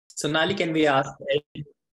Sonali, can we ask Ed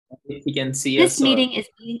if he can see This us? meeting is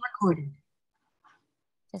being recorded.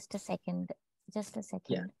 Just a second. Just a second.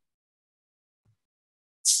 Yeah.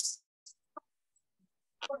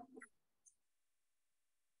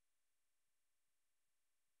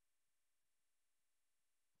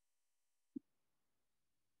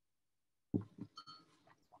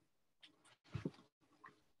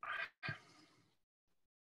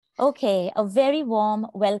 Okay, a very warm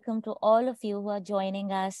welcome to all of you who are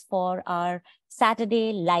joining us for our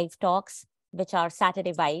Saturday live talks, which are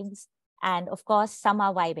Saturday vibes. And of course, some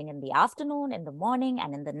are vibing in the afternoon, in the morning,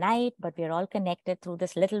 and in the night, but we're all connected through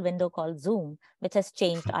this little window called Zoom, which has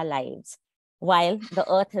changed our lives, while the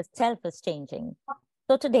earth itself is changing.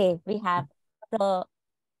 So today we have the,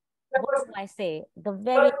 what do I say, the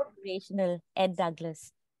very inspirational Ed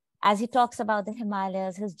Douglas, as he talks about the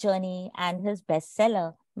Himalayas, his journey, and his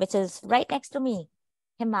bestseller, which is right next to me,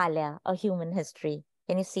 Himalaya, A Human History.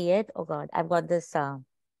 Can you see it? Oh God, I've got this,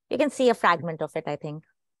 you can see a fragment of it, I think.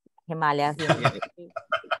 Himalaya, Human History.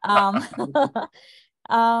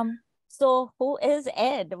 So who is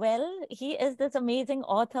Ed? Well, he is this amazing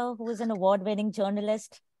author who is an award-winning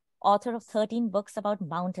journalist, author of 13 books about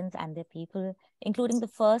mountains and their people, including the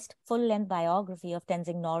first full-length biography of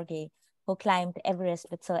Tenzing Norgay, who climbed Everest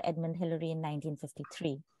with Sir Edmund Hillary in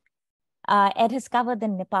 1953. Ed has covered the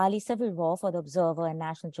Nepali civil war for the Observer and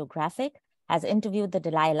National Geographic, has interviewed the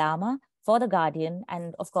Dalai Lama for The Guardian,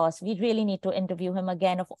 and of course, we really need to interview him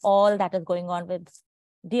again of all that is going on with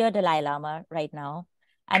dear Dalai Lama right now,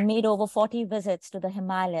 and made over 40 visits to the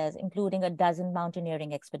Himalayas, including a dozen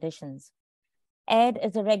mountaineering expeditions. Ed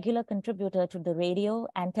is a regular contributor to the radio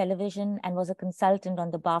and television and was a consultant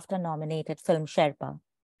on the BAFTA-nominated film Sherpa.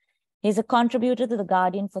 He's a contributor to The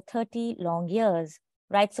Guardian for 30 long years,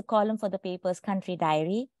 writes a column for the paper's Country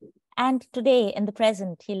Diary, and today, in the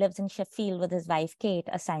present, he lives in Sheffield with his wife, Kate,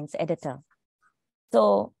 a science editor.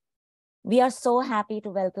 So we are so happy to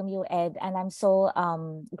welcome you, Ed, and I'm so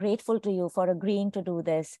grateful to you for agreeing to do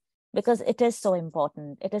this, because it is so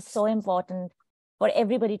important. It is so important for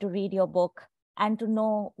everybody to read your book and to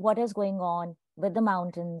know what is going on with the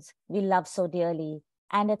mountains we love so dearly,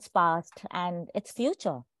 and its past and its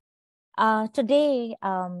future. Today,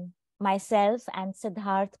 myself and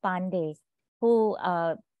Siddharth Pandey, who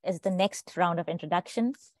is the next round of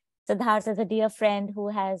introductions. Siddharth is a dear friend who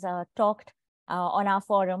has talked on our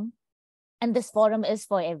forum. And this forum is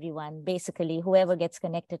for everyone, basically, whoever gets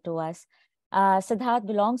connected to us. Siddharth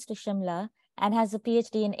belongs to Shimla and has a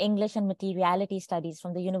PhD in English and Materiality Studies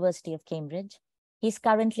from the University of Cambridge. He's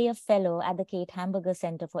currently a fellow at the Kate Hamburger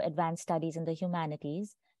Center for Advanced Studies in the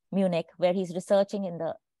Humanities, Munich, where he's researching in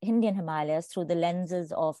the Indian Himalayas through the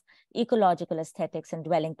lenses of ecological aesthetics and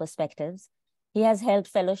dwelling perspectives. He has held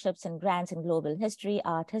fellowships and grants in global history,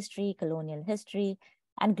 art history, colonial history,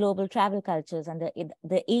 and global travel cultures under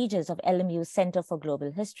the aegis of LMU's Center for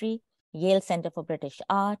Global History, Yale Center for British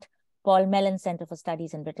Art, Paul Mellon Center for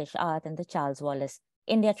Studies in British Art, and the Charles Wallace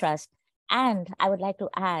India Trust. And I would like to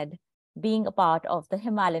add, being a part of the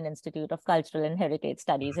Himalayan Institute of Cultural and Heritage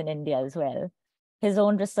Studies in India as well. His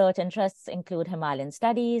own research interests include Himalayan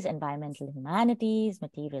studies, environmental humanities,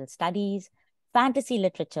 material studies, fantasy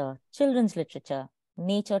literature, children's literature,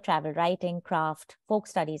 nature, travel writing, craft, folk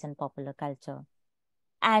studies, and popular culture.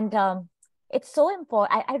 And it's so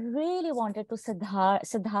important. I really wanted to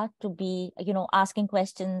Siddharth to be, asking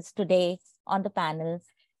questions today on the panel,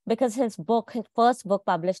 because his first book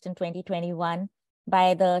published in 2021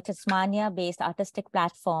 by the Tasmania-based artistic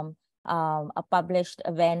platform, a published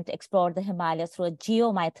event, explored the Himalayas through a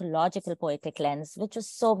geomythological poetic lens, which was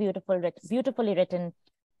so beautifully written.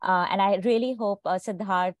 And I really hope,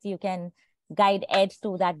 Siddharth, you can guide Ed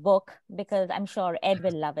to that book, because I'm sure Ed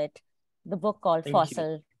will love it. The book called Thank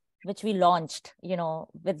Fossil, you. which we launched,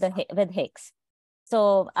 with HICHS.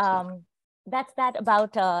 So that's that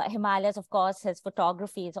about Himalayas. Of course, his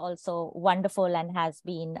photography is also wonderful and has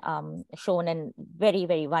been shown in very,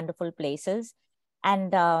 very wonderful places.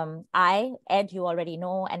 And Ed, you already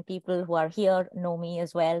know, and people who are here know me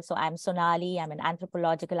as well. So I'm Sonali. I'm an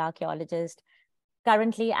anthropological archaeologist.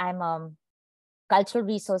 Currently, I'm cultural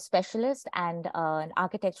resource specialist and an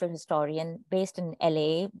architectural historian based in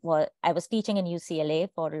LA. I was teaching in UCLA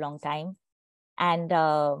for a long time. And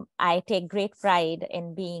I take great pride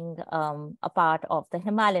in being a part of the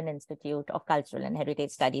Himalayan Institute of Cultural and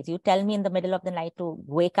Heritage Studies. You tell me in the middle of the night to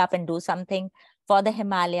wake up and do something for the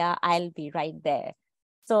Himalaya, I'll be right there.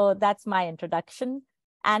 So that's my introduction.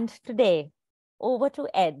 And today, over to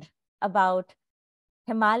Ed about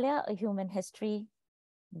Himalaya, A Human History,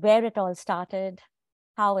 where it all started,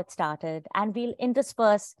 how it started, and we'll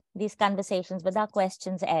intersperse these conversations with our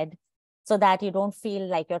questions, Ed. so that you don't feel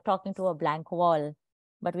like you're talking to a blank wall.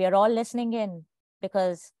 But we are all listening in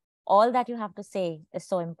because all that you have to say is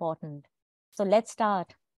so important. So let's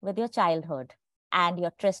start with your childhood and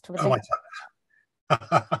your tryst with my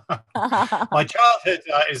childhood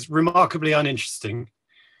is remarkably uninteresting,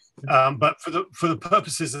 but for the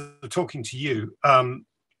purposes of talking to you,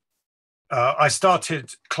 I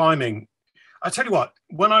started climbing. I tell you what,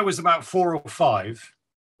 when I was about 4 or 5,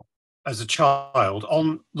 as a child,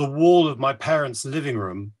 on the wall of my parents' living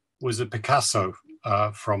room was a Picasso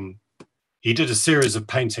he did a series of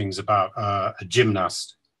paintings about a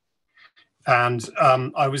gymnast. And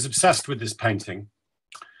I was obsessed with this painting.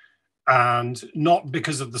 And not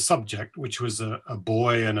because of the subject, which was a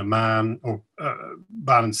boy and a man or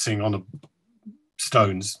balancing on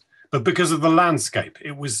stones, but because of the landscape.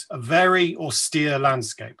 It was a very austere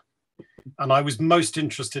landscape. And I was most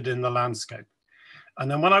interested in the landscape. And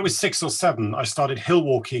then when I was 6 or 7, I started hill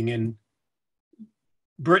walking in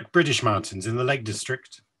British mountains in the Lake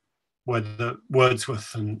District, where the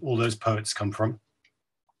Wordsworth and all those poets come from.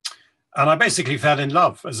 And I basically fell in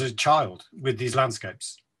love as a child with these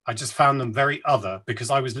landscapes. I just found them very other because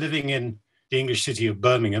I was living in the English city of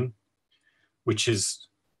Birmingham, which is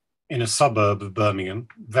in a suburb of Birmingham,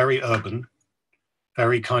 very urban,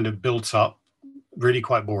 very kind of built up, really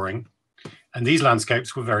quite boring. And these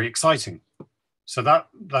landscapes were very exciting. So that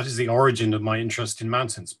is the origin of my interest in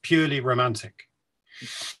mountains, purely romantic.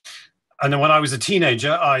 And then when I was a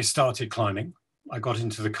teenager, I started climbing. I got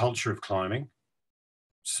into the culture of climbing.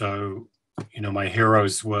 So, my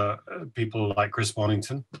heroes were people like Chris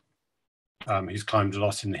Bonington, who's climbed a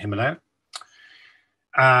lot in the Himalaya.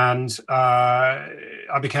 And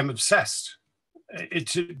I became obsessed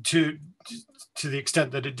to the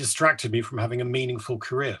extent that it distracted me from having a meaningful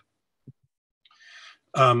career.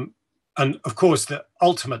 And of course, the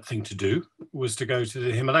ultimate thing to do was to go to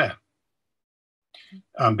the Himalaya,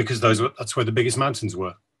 because that's where the biggest mountains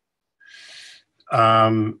were.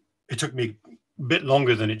 It took me a bit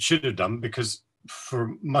longer than it should have done because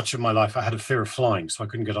for much of my life I had a fear of flying, so I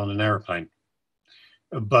couldn't get on an airplane.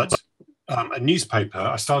 But a newspaper,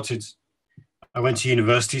 I went to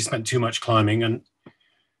university, spent too much climbing, and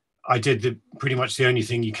I did pretty much the only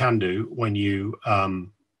thing you can do when you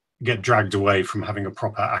get dragged away from having a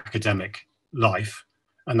proper academic life,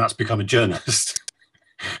 and that's become a journalist.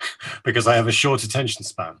 Because I have a short attention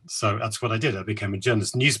span. So that's what I did. I became a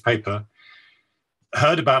journalist. Newspaper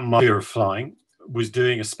heard about my fear of flying, was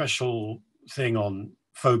doing a special thing on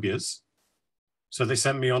phobias. So they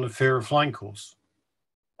sent me on a fear of flying course,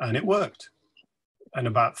 and it worked. And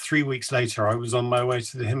about 3 weeks later, I was on my way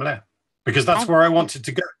to the Himalaya because that's where I wanted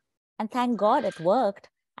to go. And thank God it worked.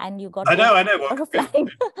 And you got I know. Well, flying.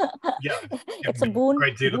 Yeah. It's a boon,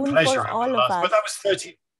 great deal boon of pleasure for all of us. But that was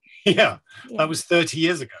 30. Yeah, that was 30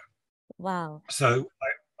 years ago. Wow. So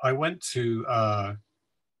I went to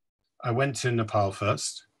Nepal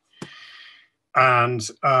first, and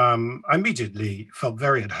I immediately felt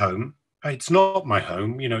very at home. It's not my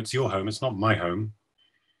home, it's your home. It's not my home,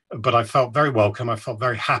 but I felt very welcome. I felt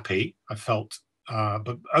very happy. I felt,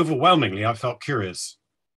 but overwhelmingly, I felt curious.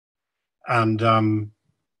 And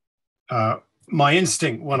my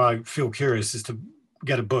instinct when I feel curious is to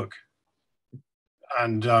get a book.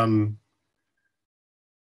 And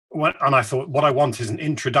I thought, what I want is an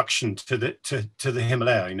introduction to the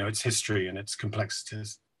Himalaya, its history and its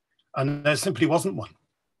complexities. And there simply wasn't one.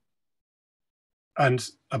 And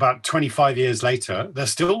about 25 years later, there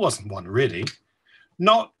still wasn't one, really.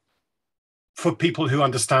 Not for people who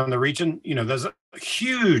understand the region. There's a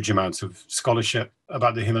huge amount of scholarship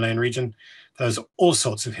about the Himalayan region. There's all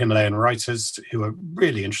sorts of Himalayan writers who are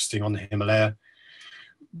really interesting on the Himalaya.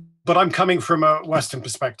 But I'm coming from a Western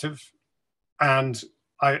perspective, and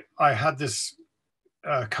I had this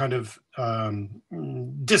kind of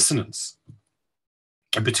dissonance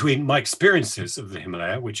between my experiences of the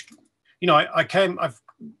Himalaya, which, I've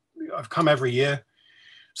come every year,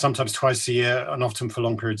 sometimes twice a year, and often for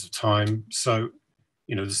long periods of time. So,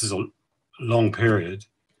 this is a long period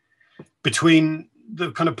between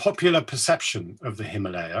the kind of popular perception of the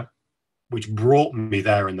Himalaya, which brought me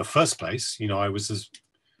there in the first place. I was as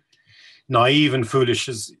naive and foolish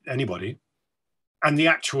as anybody, and the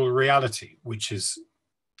actual reality, which is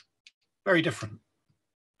very different,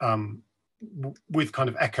 with kind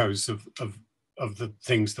of echoes of the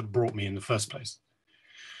things that brought me in the first place.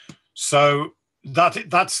 So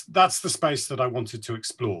that's the space that I wanted to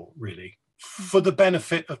explore, really, for the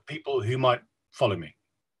benefit of people who might follow me.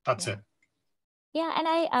 That's it. Yeah, and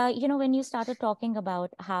I, when you started talking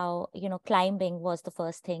about how, climbing was the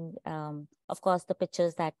first thing, of course, the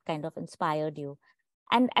pictures that kind of inspired you.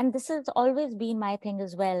 And this has always been my thing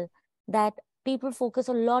as well. that people focus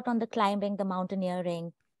a lot on the climbing, the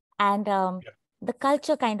mountaineering, and the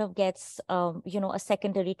culture kind of gets, a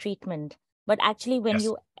secondary treatment. But actually,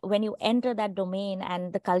 when you enter that domain,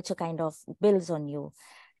 and the culture kind of builds on you,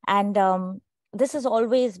 and this has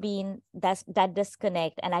always been that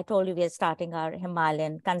disconnect. And I told you we are starting our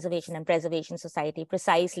Himalayan Conservation and Preservation Society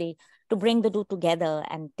precisely to bring the two together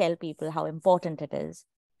and tell people how important it is.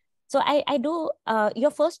 So I do,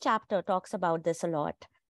 your first chapter talks about this a lot.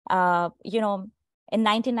 In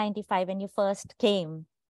 1995, when you first came,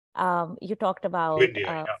 you talked about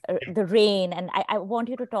the rain. And I want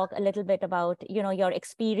you to talk a little bit about, your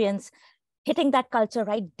experience hitting that culture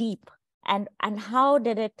right deep, and how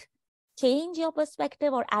did it change your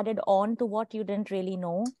perspective or added on to what you didn't really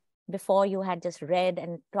know before you had just read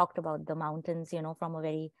and talked about the mountains, from a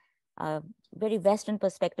very, very Western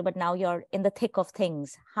perspective, but now you're in the thick of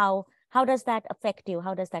things. How does that affect you?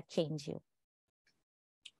 How does that change you?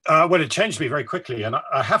 Well, it changed me very quickly. And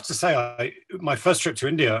I have to say, my first trip to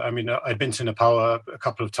India, I mean, I'd been to Nepal a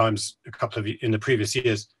couple of times, in the previous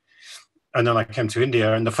years. And then I came to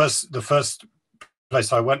India, and the first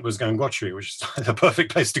place I went was Gangotri, which is the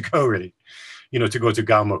perfect place to go, really, to go to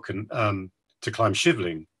Galmuk and to climb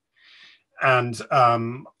Shivling. And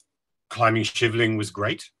climbing Shivling was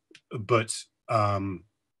great, but,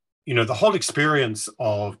 the whole experience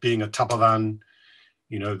of being a Tapavan,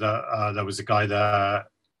 there was a guy there,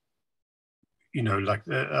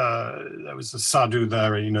 there was a sadhu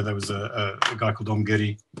there, and, there was a guy called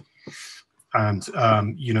Omgiri. And,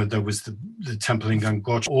 there was the temple in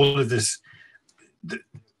Gangotri, all of this.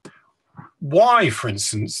 Why, for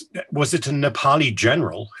instance, was it a Nepali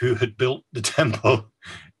general who had built the temple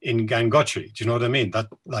in Gangotri? Do you know what I mean?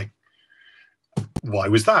 Why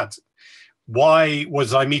was that? Why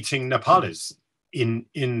was I meeting Nepalis in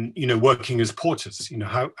working as porters?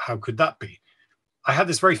 How could that be? I had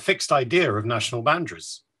this very fixed idea of national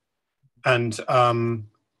boundaries. And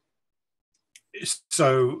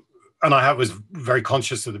and I was very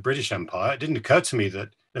conscious of the British Empire. It didn't occur to me that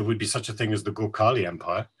there would be such a thing as the Gurkhali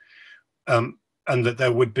Empire, and that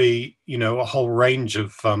there would be, a whole range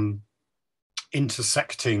of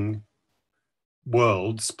intersecting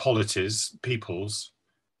worlds, polities, peoples.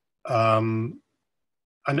 And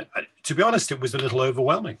to be honest, it was a little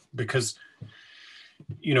overwhelming because,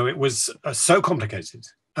 it was so complicated.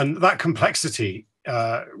 And that complexity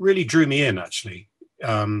really drew me in, actually.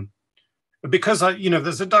 Because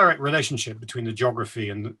there's a direct relationship between the geography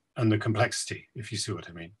and the complexity, if you see what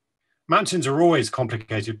I mean. Mountains are always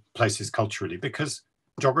complicated places culturally because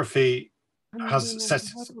geography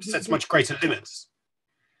sets much greater limits,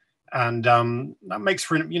 and that makes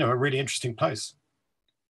for a really interesting place.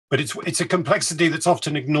 But it's a complexity that's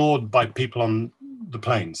often ignored by people on the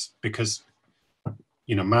plains because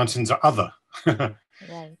mountains are other,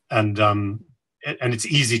 right. and it's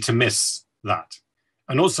easy to miss that.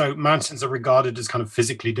 And also, mountains are regarded as kind of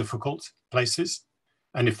physically difficult places.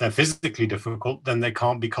 And if they're physically difficult, then they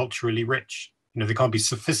can't be culturally rich. They can't be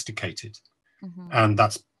sophisticated. Mm-hmm. And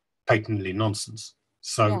that's patently nonsense.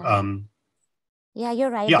 So, yeah,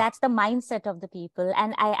 you're right. Yeah. That's the mindset of the people.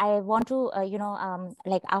 And I want to,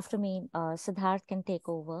 after me, Siddharth can take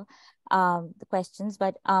over the questions.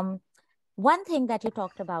 But one thing that you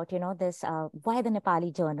talked about, this, why the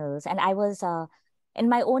Nepali journals? And I was... in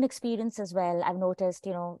my own experience as well, I've noticed,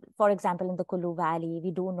 for example, in the Kulu Valley,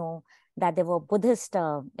 we do know that there were Buddhist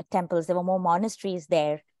temples. There were more monasteries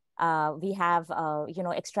there. We have,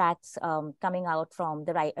 extracts coming out from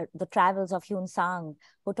the travels of Hyun Sang,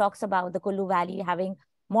 who talks about the Kulu Valley having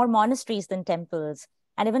more monasteries than temples.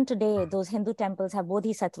 And even today, those Hindu temples have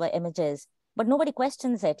bodhisattva images, but nobody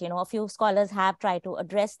questions it. A few scholars have tried to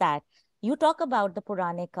address that. You talk about the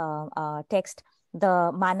Puranic text,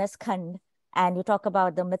 the Manas Khand, and you talk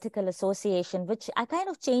about the mythical association, which kind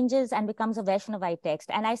of changes and becomes a Vaishnavite text.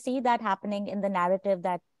 And I see that happening in the narrative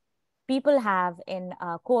that people have in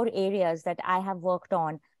core areas that I have worked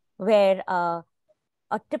on, where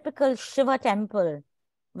a typical Shiva temple,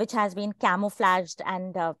 which has been camouflaged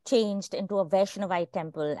and changed into a Vaishnavite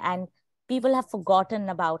temple, and people have forgotten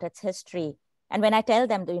about its history. And when I tell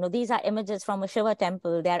them, these are images from a Shiva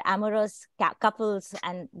temple, they're amorous couples,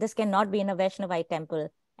 and this cannot be in a Vaishnavite temple,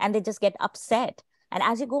 and they just get upset. And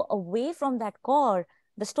as you go away from that core,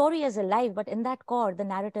 the story is alive, but in that core, the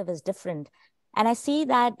narrative is different. And I see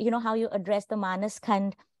that, how you address the Manas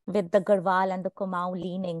Khand with the Garhwal and the Kumaon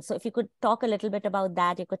leaning. So if you could talk a little bit about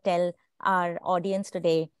that, you could tell our audience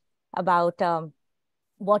today about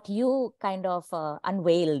what you kind of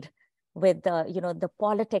unveiled with the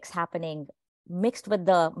politics happening mixed with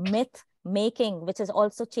the myth making, which is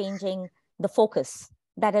also changing the focus.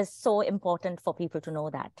 That is so important for people to know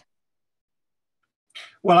that.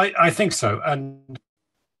 Well, I think so, and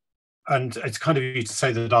it's kind of you to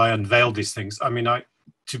say that I unveiled these things. I mean,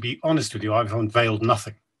 to be honest with you, I've unveiled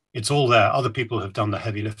nothing. It's all there. Other people have done the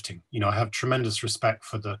heavy lifting. You know, I have tremendous respect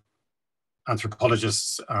for the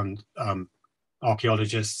anthropologists and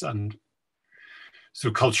archaeologists and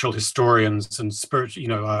sort of cultural historians and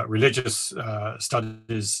spiritual, religious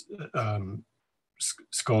studies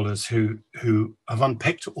scholars who have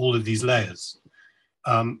unpicked all of these layers.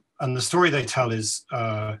 And the story they tell is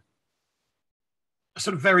a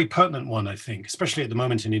sort of very pertinent one, I think, especially at the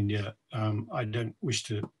moment in India. I don't wish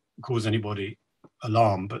to cause anybody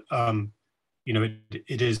alarm, but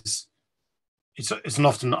it's an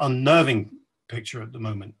often unnerving picture at the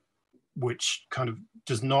moment, which kind of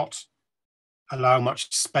does not allow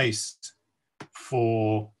much space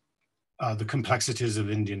for the complexities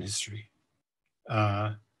of Indian history.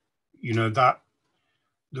 That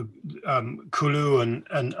the Kulu and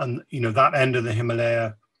that end of the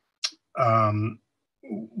Himalaya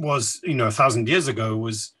was 1,000 years ago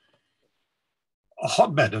was a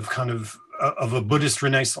hotbed of of a Buddhist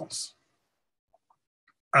renaissance,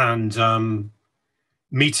 and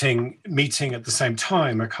meeting at the same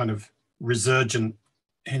time a kind of resurgent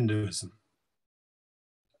Hinduism.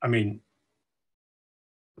 I mean,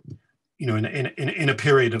 in a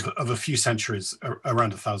period of a few centuries,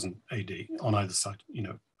 around 1,000 AD on either side,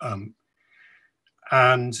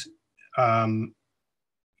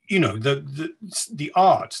 the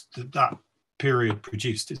art that period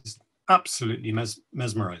produced is absolutely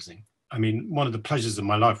mesmerizing. I mean, one of the pleasures of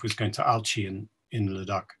my life was going to Alchi in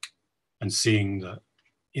Ladakh and seeing the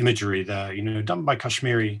imagery there, done by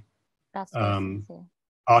Kashmiri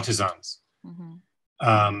artisans. Mm-hmm.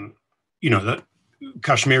 That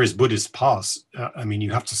Kashmir's Buddhist past, I mean,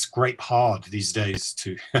 you have to scrape hard these days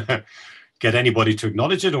to get anybody to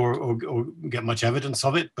acknowledge it or get much evidence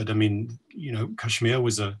of it. But I mean, Kashmir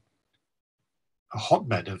was a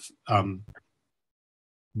hotbed of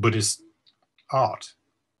Buddhist art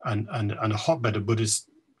and a hotbed of Buddhist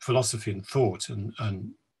philosophy and thought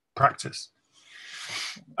and practice.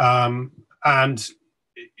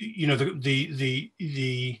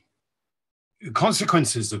 The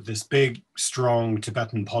consequences of this big, strong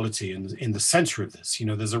Tibetan polity in the center of this,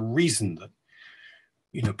 there's a reason that,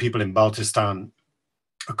 people in Baltistan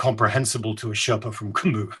are comprehensible to a Sherpa from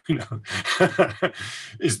Khumbu,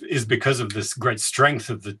 is because of this great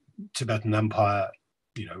strength of the Tibetan Empire,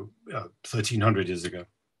 1,300 years ago.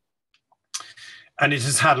 And it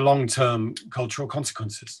has had long-term cultural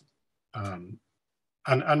consequences, and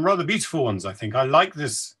rather beautiful ones, I think. I like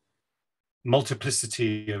this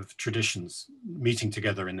multiplicity of traditions meeting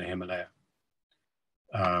together in the Himalaya.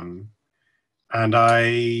 And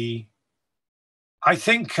I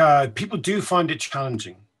think people do find it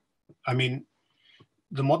challenging. I mean,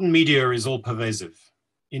 the modern media is all pervasive.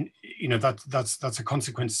 That's a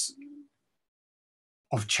consequence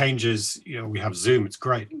of changes. We have Zoom, it's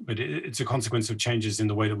great, but it's a consequence of changes in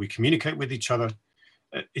the way that we communicate with each other.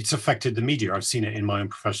 It's affected the media. I've seen it in my own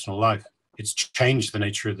professional life. It's changed the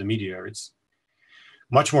nature of the media. It's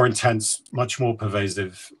much more intense, much more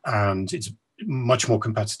pervasive, and it's much more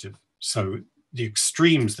competitive. So the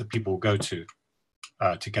extremes that people go to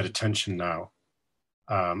get attention now,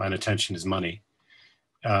 and attention is money,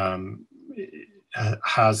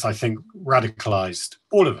 has, I think, radicalized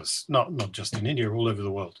all of us, not just in India, all over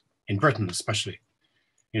the world, in Britain especially.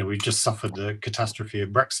 We've just suffered the catastrophe of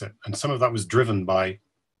Brexit, and some of that was driven by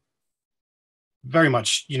very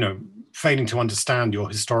much, failing to understand your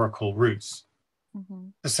historical roots. Mm-hmm.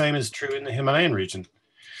 The same is true in the Himalayan region.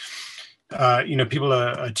 People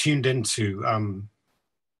are tuned into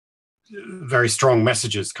very strong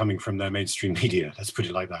messages coming from their mainstream media, let's put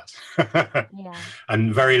it like that. Yeah.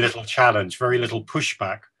 And very little challenge, very little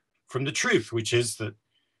pushback from the truth, which is that,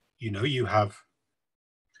 you have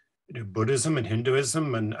Buddhism and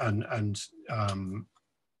Hinduism and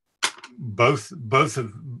both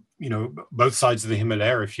sides of the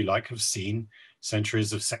Himalaya, if you like, have seen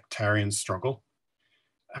centuries of sectarian struggle,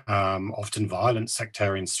 often violent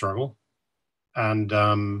sectarian struggle, and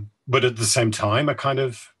but at the same time a kind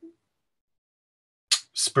of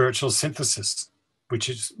spiritual synthesis,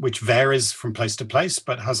 which varies from place to place,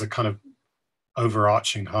 but has a kind of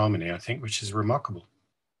overarching harmony, I think, which is remarkable.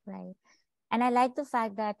 Right. And I like the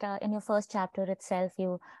fact that in your first chapter itself,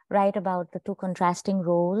 you write about the two contrasting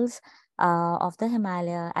roles of the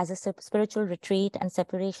Himalaya as a spiritual retreat and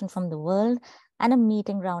separation from the world, and a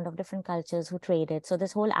meeting ground of different cultures who traded. So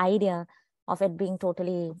this whole idea of it being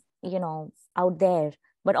totally, out there,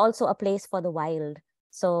 but also a place for the wild.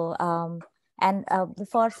 So, And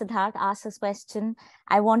before Siddharth asks his question,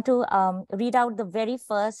 I want to read out the very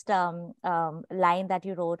first line that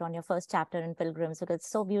you wrote on your first chapter in Pilgrims, because it's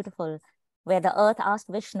so beautiful, where the earth asked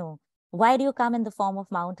Vishnu, "Why do you come in the form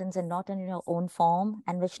of mountains and not in your own form?"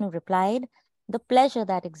 And Vishnu replied, "The pleasure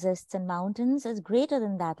that exists in mountains is greater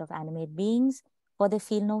than that of animate beings, for they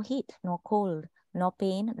feel no heat, nor cold, nor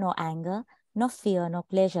pain, nor anger, nor fear, nor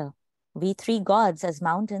pleasure. We three gods as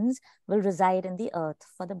mountains will reside in the earth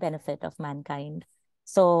for the benefit of mankind."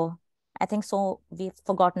 So I think so we've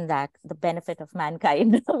forgotten that, the benefit of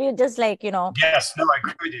mankind. We're just like, Yes, no, I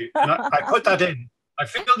agree with you. And I put that in. I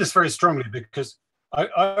feel this very strongly because I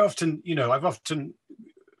often, I've often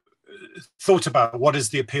thought about what is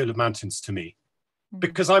the appeal of mountains to me.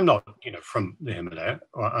 Because I'm not, from the Himalaya,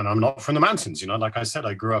 and I'm not from the mountains. Like I said,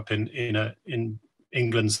 I grew up in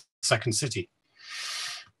England's second city.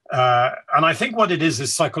 And I think what it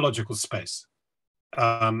is psychological space.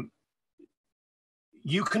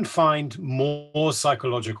 You can find more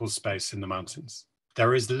psychological space in the mountains.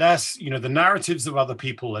 There is less, the narratives of other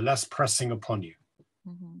people are less pressing upon you.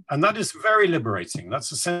 And that is very liberating.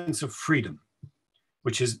 That's a sense of freedom,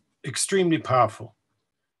 which is extremely powerful.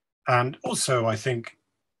 And also, I think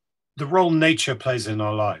the role nature plays in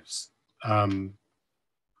our lives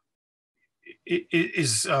it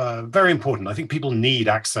is very important. I think people need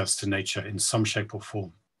access to nature in some shape or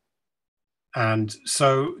form. And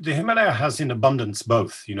so the Himalaya has in abundance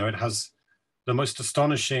both. It has the most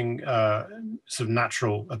astonishing sort of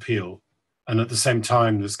natural appeal. And at the same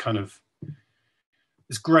time, there's kind of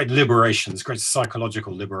this great liberation, this great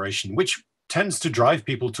psychological liberation, which tends to drive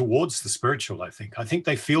people towards the spiritual, I think. I think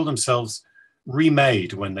they feel themselves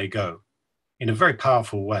remade when they go in a very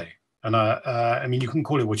powerful way. And I mean, you can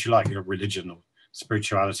call it what you like, religion or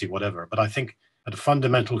spirituality, whatever. But I think at a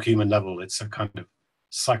fundamental human level, it's a kind of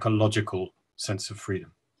psychological sense of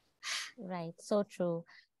freedom. Right, so true.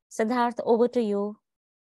 Siddharth, over to you.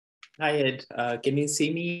 Hi, Ed. Can you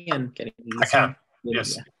see me and can you listen? I can,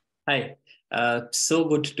 yes. Hi. So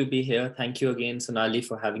good to be here. Thank you again, Sonali,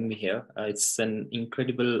 for having me here. It's an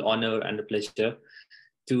incredible honor and a pleasure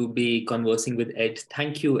to be conversing with Ed.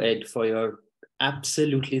 Thank you, Ed, for your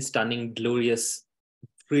absolutely stunning, glorious,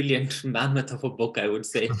 brilliant mammoth of a book, I would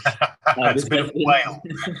say. It's a bit of a whale.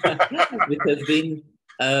 Which has been,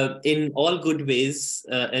 in all good ways,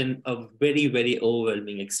 and a very, very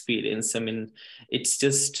overwhelming experience. I mean, it's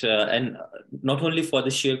just, and not only for the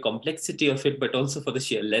sheer complexity of it, but also for the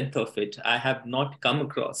sheer length of it. I have not come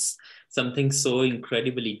across something so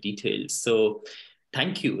incredibly detailed. So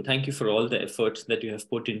thank you for all the effort that you have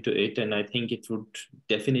put into it. And I think it would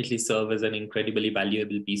definitely serve as an incredibly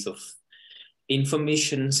valuable piece of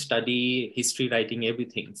information, study, history writing,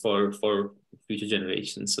 everything for future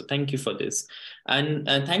generations. So thank you for this. And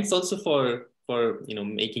thanks also for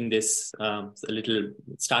making this a little,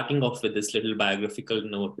 starting off with this little biographical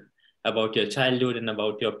note about your childhood and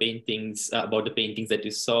about your paintings, about the paintings that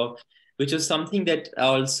you saw, which is something that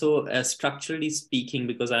also structurally speaking,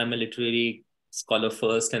 because I'm a literary scholar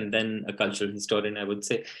first and then a cultural historian, I would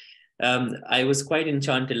say, I was quite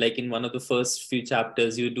enchanted. Like in one of the first few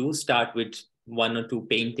chapters, you do start with one or two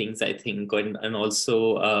paintings, I think, and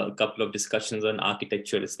also a couple of discussions on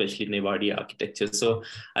architecture, especially Nepali architecture. So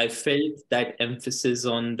I felt that emphasis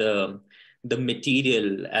on the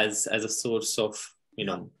material as a source of,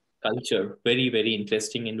 culture, very, very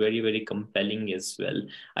interesting and very, very compelling as well.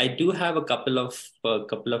 I do have a couple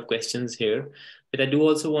of questions here, but I do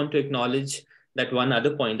also want to acknowledge that one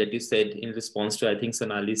other point that you said in response to, I think,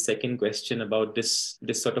 Sonali's second question about this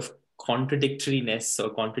sort of contradictoriness or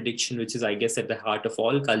contradiction, which is, I guess, at the heart of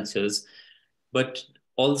all cultures. But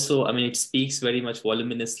also, I mean, it speaks very much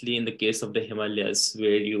voluminously in the case of the Himalayas,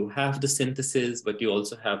 where you have the synthesis, but you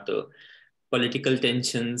also have the political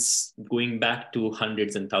tensions going back to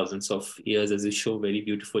hundreds and thousands of years, as you show very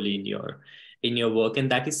beautifully in your work. And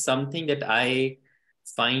that is something that I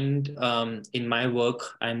find in my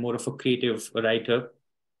work. I'm more of a creative writer.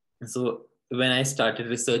 So when I started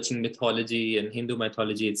researching mythology and Hindu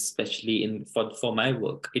mythology, especially for my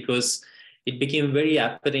work, it became very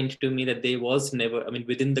apparent to me that there was never, I mean,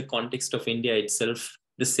 within the context of India itself,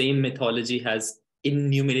 the same mythology has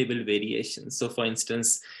innumerable variations. So for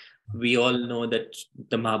instance, we all know that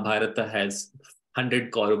the Mahabharata has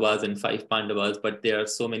 100 Kauravas and 5 Pandavas, but there are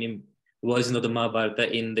so many versions of the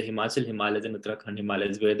Mahabharata in the Himachal Himalayas and Uttarakhand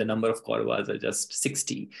Himalayas, where the number of Kauravas are just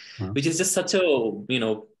 60, which is just such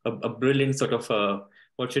a brilliant sort of a,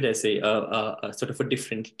 what should I say, a sort of a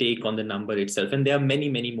different take on the number itself. And there are many,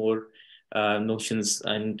 many more notions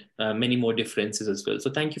and many more differences as well. So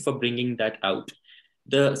thank you for bringing that out.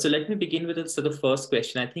 So let me begin with the first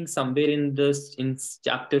question. I think somewhere in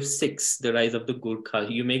chapter 6, The Rise of the Gurkha,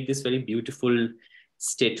 you make this very beautiful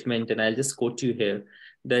statement, and I'll just quote you here,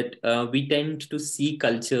 that we tend to see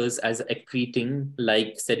cultures as accreting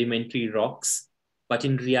like sedimentary rocks, but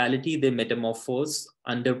in reality, they metamorphose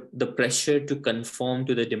under the pressure to conform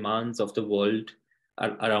to the demands of the world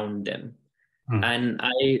around them. And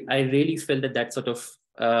I really felt that sort of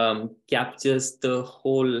captures the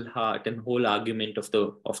whole heart and whole argument of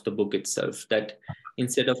the book itself, that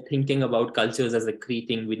instead of thinking about cultures as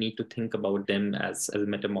accreting, we need to think about them as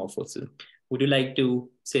metamorphosis. Would you like to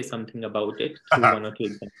say something about it through one or two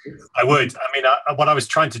examples? I would. I mean, what I was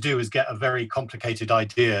trying to do is get a very complicated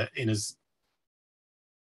idea in as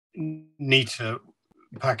neat a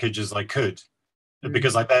package as I could,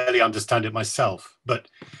 because I barely understand it myself. But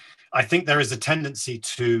I think there is a tendency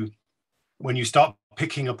to, when you start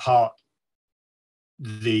picking apart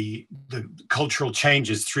the cultural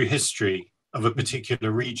changes through history of a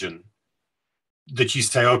particular region, that you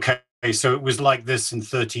say, okay, so it was like this in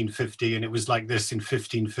 1350, and it was like this in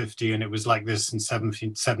 1550, and it was like this in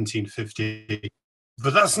 1750.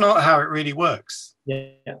 But that's not how it really works. Yeah.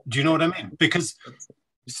 Do you know what I mean? Because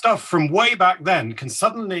stuff from way back then can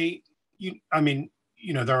suddenly,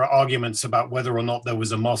 there are arguments about whether or not there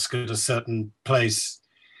was a mosque at a certain place.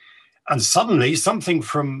 And suddenly something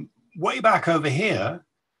from way back over here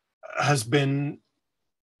has been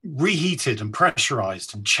reheated and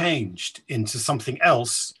pressurized and changed into something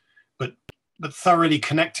else, but thoroughly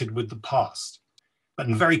connected with the past, but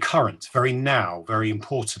very current, very now, very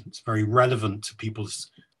important, very relevant to people's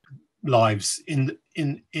lives in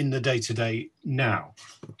the day-to-day now.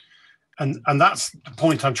 And that's the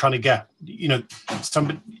point I'm trying to get. I'm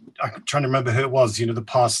trying to remember who it was. The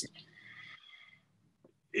past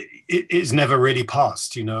it is never really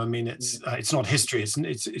past. It's not history.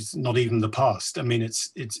 It's not even the past. I mean,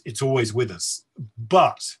 it's always with us,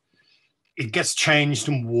 but it gets changed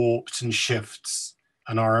and warped and shifts,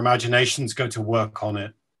 and our imaginations go to work on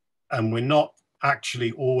it, and we're not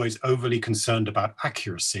actually always overly concerned about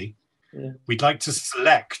accuracy. Yeah. We'd like to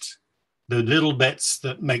select the little bits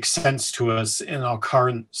that make sense to us in our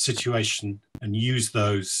current situation and use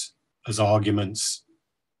those as arguments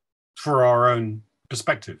for our own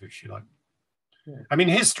perspective, if you like. Yeah. I mean,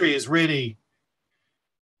 history is really,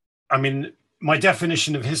 my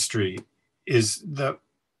definition of history is the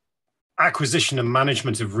acquisition and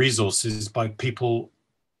management of resources by people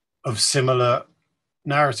of similar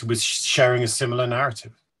narrative, with sharing a similar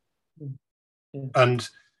narrative. Yeah. And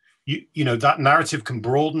that narrative can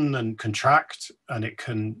broaden and contract, and it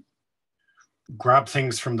can grab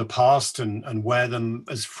things from the past and wear them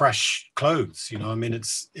as fresh clothes.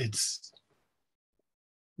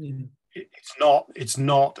 It's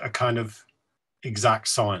not a kind of exact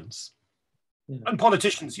science. Yeah. And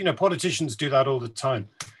politicians do that all the time.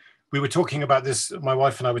 We were talking about this, my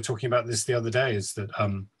wife and I were talking about this the other day, is that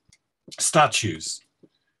statues,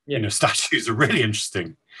 statues are really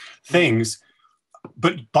interesting things,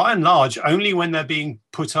 but by and large, only when they're being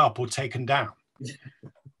put up or taken down.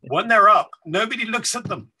 When they're up, nobody looks at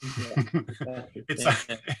them. Yeah.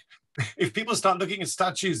 If people start looking at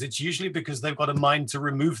statues, it's usually because they've got a mind to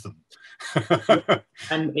remove them.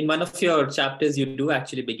 And in one of your chapters, you do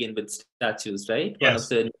actually begin with statues, right? Yes.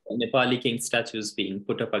 One of the Nepali king statues being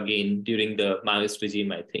put up again during the Maoist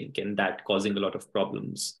regime, I think, and that causing a lot of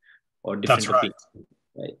problems or different opinions.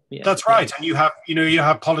 Right. Yeah. That's right. And you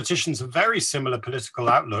have politicians of very similar political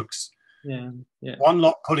outlooks. Yeah. One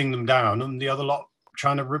lot pulling them down and the other lot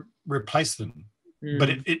trying to replace them.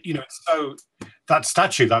 But so that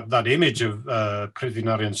statue, that image of Prithvi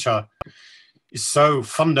Narayan Shah is so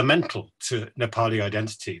fundamental to Nepali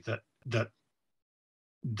identity that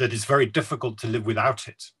is very difficult to live without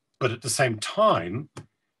it. But at the same time,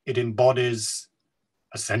 it embodies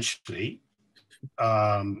essentially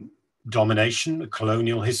domination,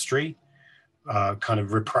 colonial history, kind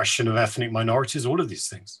of repression of ethnic minorities, all of these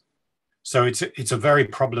things. So it's a very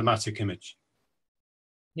problematic image.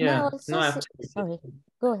 Yeah. Sorry.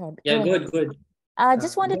 Go ahead. Yeah, good. I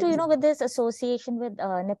just wanted to, with this association with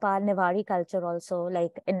Nepal, Nevari culture also,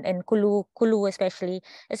 like in Kulu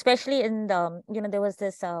especially in the, there was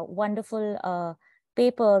this wonderful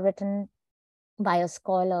paper written by a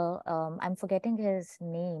scholar, I'm forgetting his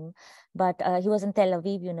name, but he was in Tel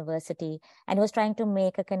Aviv University, and he was trying to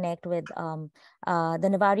make a connect with the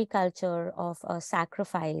Nevari culture of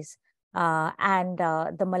sacrifice and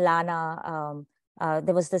the Malana.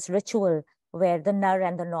 There was this ritual where the Nar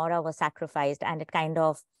and the Nora were sacrificed, and it kind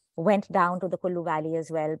of went down to the Kulu Valley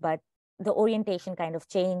as well, but the orientation kind of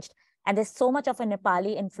changed. And there's so much of a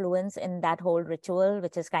Nepali influence in that whole ritual,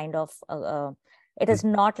 which is kind of it is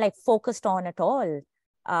not like focused on at all.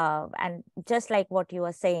 And just like what you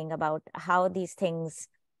were saying about how these things,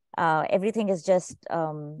 everything is just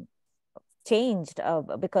changed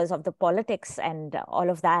because of the politics and all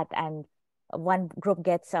of that. And one group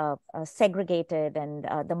gets segregated, and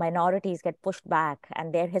the minorities get pushed back,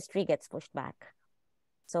 and their history gets pushed back.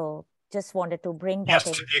 So just wanted to bring that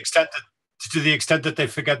in. To the extent that they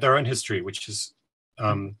forget their own history, which is,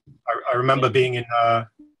 I remember being in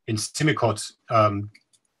Simikot,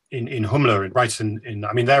 in Humla, right in,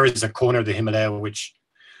 I mean, there is a corner of the Himalaya which,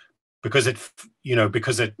 because it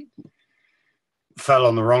fell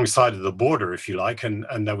on the wrong side of the border, if you like,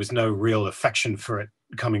 and there was no real affection for it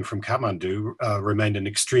coming from Kathmandu, remained an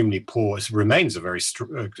extremely poor, it remains a very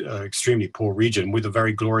extremely poor region with a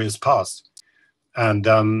very glorious past. And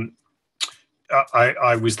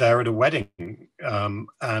I was there at a wedding,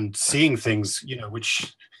 and seeing things,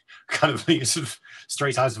 which kind of sort of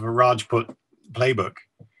straight out of a Rajput playbook.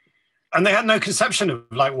 And they had no conception of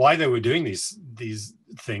like why they were doing these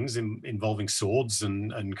things involving swords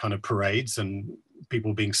and kind of parades and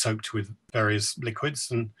people being soaked with various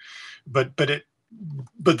liquids. But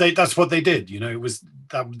that's what they did. It was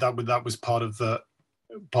that was part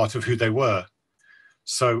of who they were.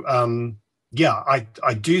 So yeah,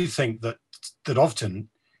 I do think that often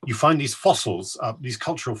you find these fossils, these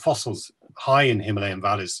cultural fossils high in Himalayan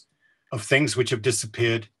valleys of things which have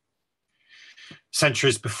disappeared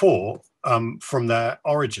centuries before from their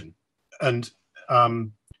origin. And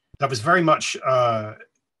that was very much the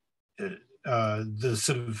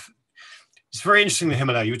sort of, it's very interesting, the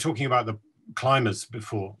Himalaya. You were talking about the climbers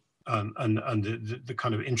before, and the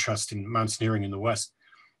kind of interest in mountaineering in the West.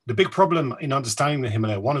 The big problem in understanding the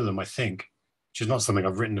Himalaya, one of them, I think, which is not something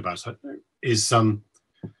I've written about, is that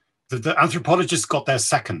the anthropologists got there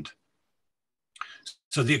second.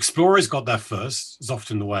 So the explorers got there first, is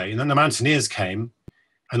often the way, and then the mountaineers came,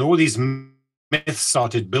 and all these myths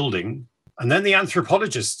started building, and then the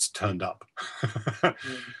anthropologists turned up,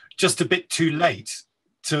 just a bit too late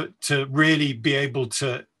to really be able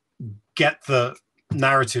to get the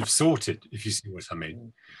narrative sorted, if you see what I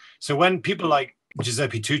mean. So when people like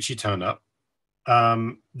Giuseppe Tucci turn up,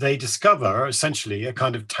 they discover essentially a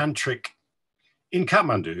kind of tantric, in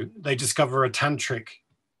Kathmandu, they discover a tantric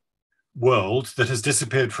world that has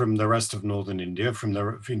disappeared from the rest of northern India, from the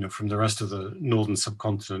rest of the northern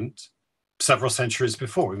subcontinent, several centuries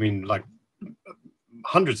before. I mean, like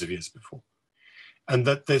hundreds of years before, and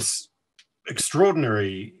that this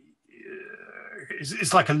extraordinary,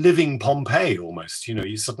 it's like a living Pompeii almost.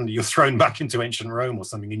 You're thrown back into ancient Rome or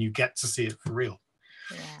something, and you get to see it for real.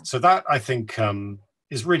 Yeah. So that, I think,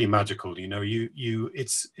 is really magical.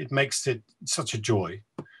 It makes it such a joy.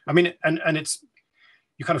 I mean, and it's,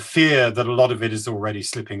 you kind of fear that a lot of it is already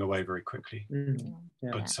slipping away very quickly. Mm-hmm.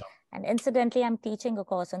 Yeah. But, and incidentally, I'm teaching a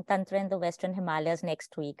course on Tantra in the Western Himalayas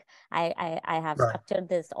next week. I have structured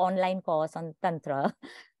this online course on Tantra,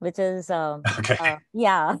 which is,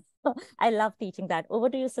 yeah, I love teaching that. Over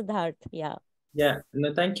to you, Siddharth. Yeah. Yeah,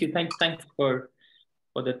 no, thank you. Thanks for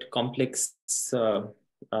that complex,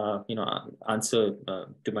 answer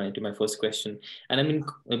to my first question. And I mean,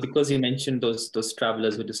 because you mentioned those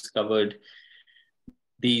travelers who discovered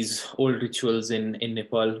these old rituals in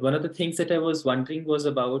Nepal, one of the things that I was wondering was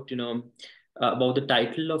about the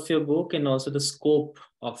title of your book and also the scope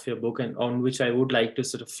of your book, and on which I would like to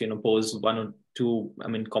sort of pose one or two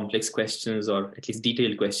complex questions, or at least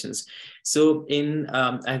detailed questions. So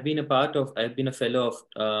I've been a fellow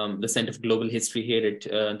of the Center for Global History here at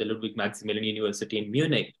the Ludwig Maximilian University in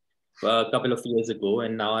Munich a couple of years ago,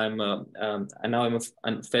 and now I'm a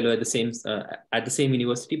fellow at the same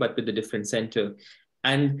university, but with a different center.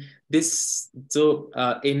 And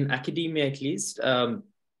in academia, at least,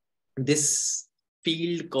 this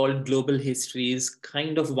field called global history is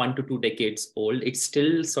kind of 1 to 2 decades old. It's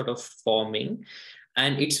still sort of forming.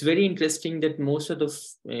 And it's very interesting that most of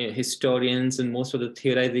the historians and most of the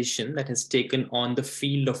theorization that has taken on the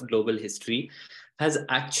field of global history has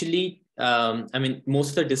actually, most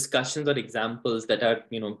of the discussions or examples that are,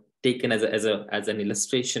 taken as an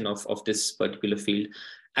illustration of this particular field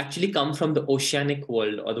actually come from the oceanic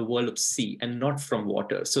world or the world of sea, and not from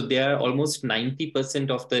water. So there are almost 90%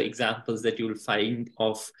 of the examples that you will find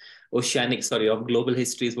of global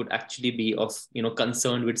histories would actually be of,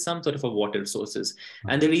 concerned with some sort of a water sources.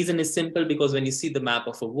 And the reason is simple, because when you see the map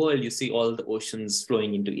of a world, you see all the oceans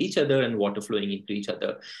flowing into each other and water flowing into each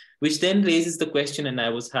other, which then raises the question, and I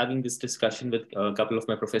was having this discussion with a couple of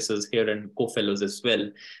my professors here and co-fellows as well,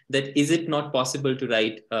 that is it not possible to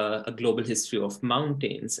write a global history of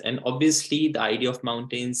mountains? And obviously the idea of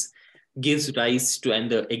mountains gives rise to, and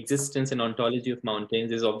the existence and ontology of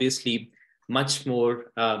mountains is obviously much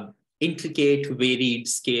more intricate, varied,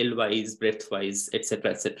 scale-wise, breadth-wise,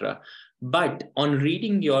 etc., etc. But on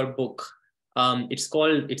reading your book,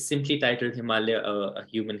 it's simply titled Himalaya, a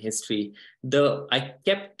Human History. I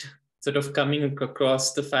kept sort of coming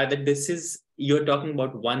across the fact that you're talking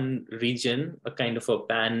about one region, a kind of a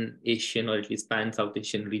pan-Asian or at least pan-South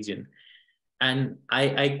Asian region. And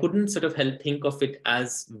I couldn't sort of help think of it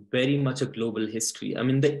as very much a global history. I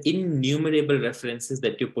mean, the innumerable references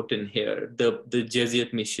that you put in here, the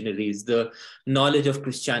Jesuit missionaries, the knowledge of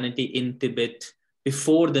Christianity in Tibet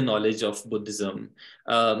before the knowledge of Buddhism,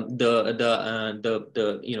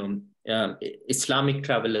 Islamic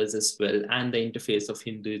travelers as well, and the interface of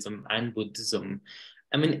Hinduism and Buddhism.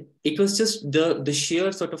 I mean, it was just the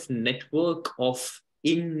sheer sort of network of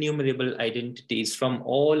innumerable identities from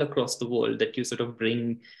all across the world that you sort of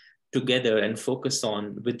bring together and focus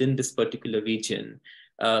on within this particular region,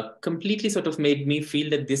 completely sort of made me feel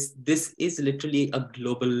that this is literally a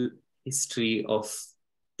global history of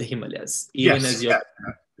the Himalayas, even Yes, as you're...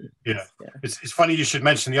 Yeah. It's funny you should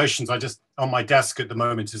mention the oceans. I just, on my desk at the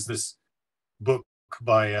moment is this book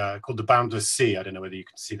by called The Boundless Sea. I don't know whether you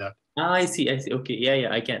can see that. I see. Okay, yeah,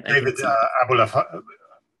 I can. David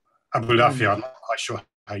Abulafia, I'm not quite sure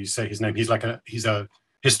how you say his name. He's a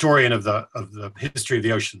historian of the history of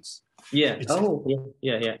the oceans. Yeah. It's,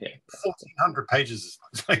 yeah. 1,400 pages.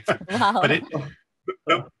 Wow.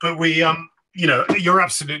 But we you're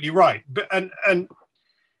absolutely right. But and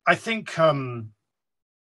I think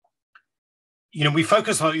we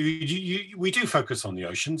focus on we do focus on the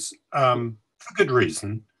oceans for good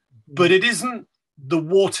reason, but it isn't the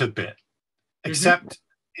water bit, except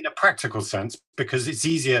in a practical sense, because it's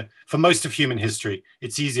easier for most of human history.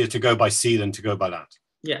 It's easier to go by sea than to go by land.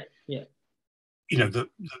 Yeah.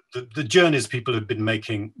 The journeys people have been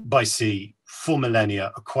making by sea for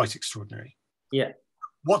millennia are quite extraordinary. Yeah.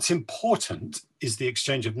 What's important is the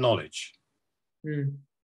exchange of knowledge.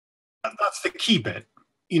 That's the key bit.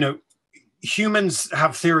 Humans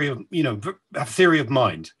have theory of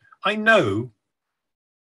mind. I know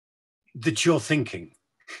that you're thinking.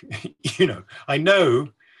 I know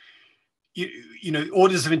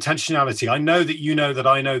orders of intentionality. I know that you know that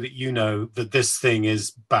I know that you know that this thing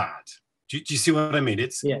is bad. Do you see what I mean?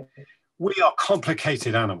 We are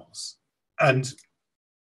complicated animals, and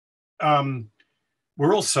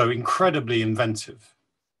we're also incredibly inventive.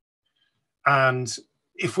 And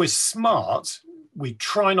if we're smart, we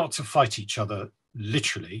try not to fight each other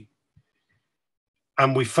literally,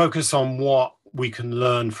 and we focus on what we can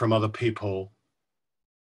learn from other people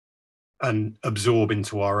and absorb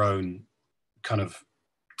into our own kind of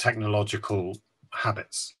technological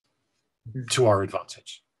habits to our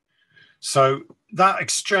advantage. So that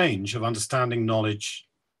exchange of understanding knowledge,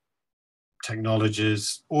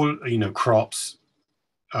 technologies, all, crops,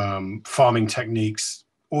 farming techniques,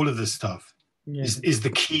 all of this stuff is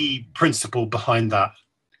the key principle behind that,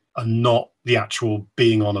 and not the actual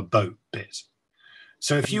being on a boat bit.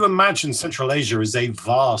 So if you imagine Central Asia as a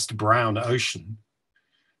vast brown ocean,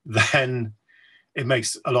 then it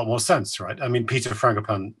makes a lot more sense, right? I mean, Peter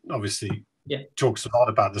Frankopan obviously talks a lot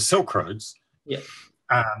about the Silk Roads. Yeah.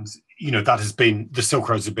 And, the Silk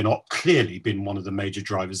Roads have clearly been one of the major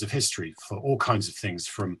drivers of history for all kinds of things,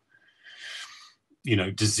 from,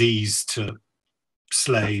 disease to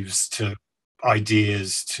slaves to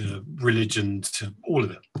ideas to religion to all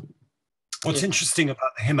of it. What's interesting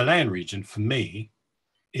about the Himalayan region for me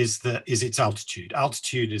is its altitude.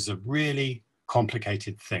 Altitude is a really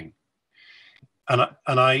complicated thing. And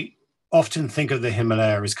I often think of the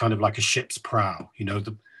Himalaya as kind of like a ship's prow.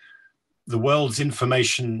 The world's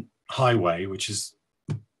information highway, which is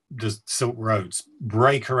the Silk Roads,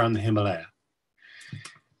 break around the Himalaya,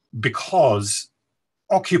 because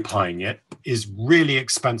occupying it is really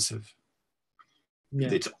expensive.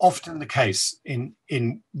 It's often the case in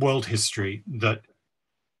world history that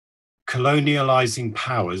colonializing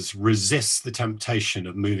powers resist the temptation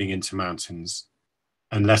of moving into mountains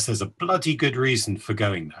unless there's a bloody good reason for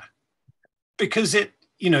going there. Because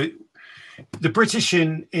the British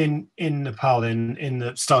in Nepal in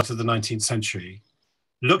the start of the 19th century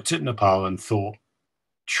looked at Nepal and thought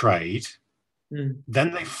trade.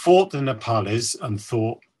 Then they fought the Nepalis and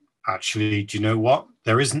thought, actually, do you know what?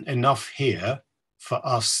 There isn't enough here for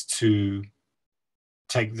us to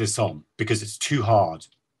take this on because it's too hard.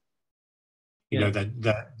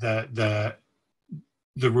 The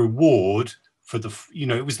reward for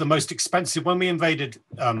it was the most expensive when we invaded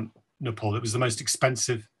Nepal. It was the most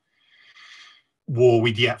expensive war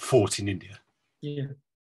we'd yet fought in India.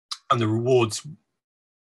 And the rewards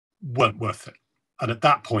weren't worth it. And at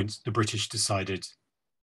that point, the British decided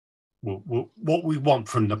what we want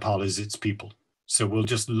from Nepal is its people. So we'll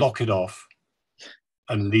just lock it off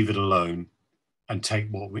and leave it alone and take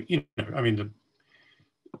what we, I mean,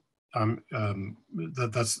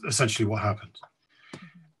 that's essentially what happened.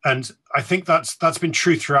 And I think that's been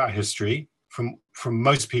true throughout history from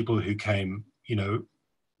most people who came,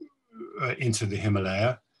 into the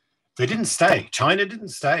Himalaya. They didn't stay. China didn't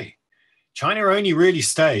stay. China only really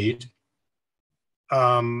stayed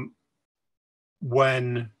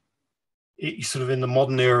when it sort of in the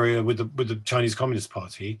modern era with the Chinese Communist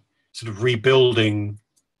Party, sort of rebuilding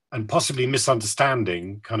and possibly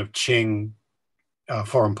misunderstanding kind of Qing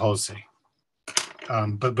foreign policy.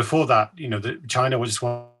 But before that, China just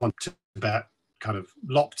wanted Tibet kind of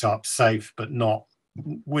locked up, safe, but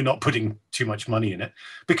we're not putting too much money in it.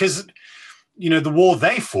 Because, the war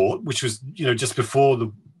they fought, which was, just before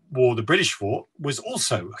the war the British fought, was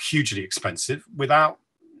also hugely expensive without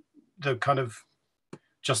the kind of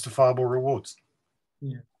justifiable rewards.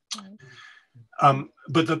 Yeah.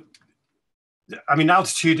 But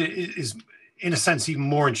altitude is in a sense even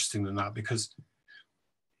more interesting than that, because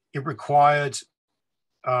it required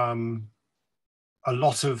a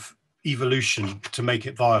lot of evolution to make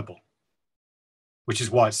it viable, which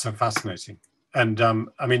is why it's so fascinating. And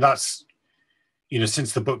that's,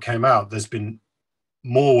 since the book came out, there's been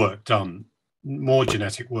more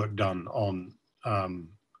genetic work done on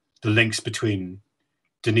the links between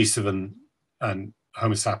Denisovan and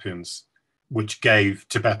Homo sapiens, which gave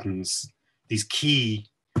Tibetans these key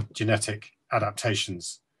genetic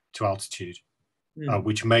adaptations to altitude,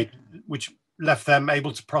 which left them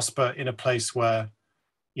able to prosper in a place where,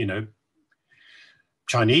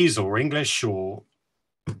 Chinese or English or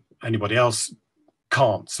anybody else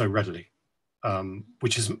can't so readily,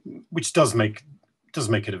 which does make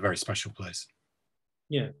it a very special place.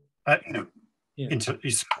 Yeah.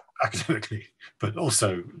 Academically, but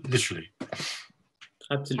also literally.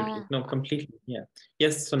 Absolutely. No, completely. Yeah.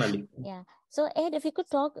 Yes, Sonali. Yeah. So Ed, if you could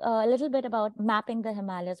talk a little bit about mapping the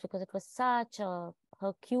Himalayas, because it was such a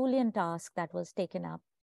Herculean task that was taken up,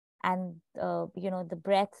 and the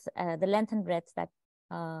breadth, the length and breadth that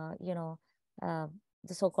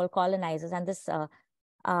the so-called colonizers, and this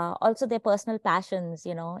also their personal passions,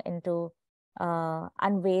 into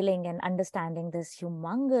unveiling and understanding this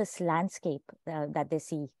humongous landscape that they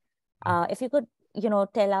see. If you could,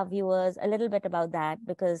 tell our viewers a little bit about that,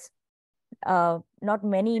 because not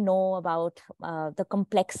many know about the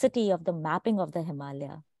complexity of the mapping of the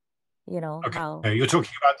Himalaya. How you're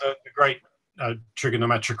talking about the great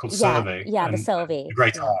trigonometrical survey. Yeah, the survey. The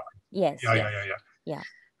great arc. Yes. Yeah.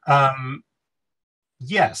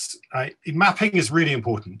 Yes, mapping is really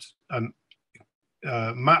important.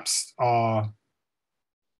 Maps are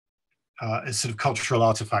sort of cultural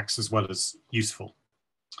artifacts as well as useful.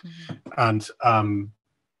 And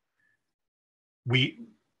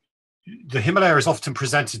the Himalaya is often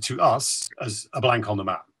presented to us as a blank on the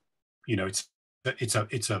map. It's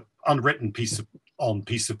a unwritten piece of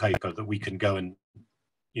paper that we can go and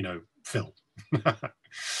fill.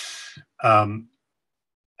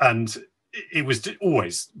 And it was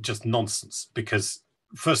always just nonsense, because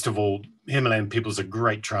first of all, Himalayan peoples are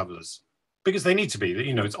great travelers because they need to be.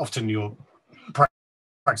 It's often you're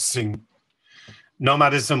practicing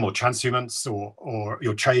nomadism or transhumance or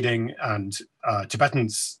you're trading, and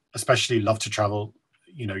Tibetans especially love to travel.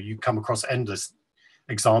 You come across endless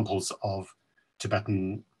examples of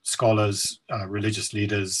Tibetan scholars, religious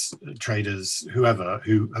leaders, traders, whoever,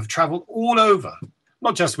 who have traveled all over,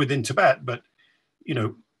 not just within Tibet, but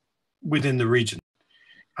within the region,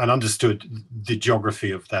 and understood the geography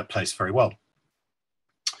of their place very well.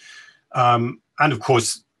 And of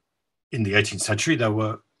course, in the 18th century, there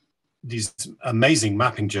were these amazing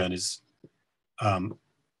mapping journeys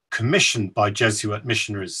commissioned by Jesuit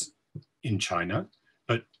missionaries in China,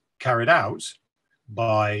 but carried out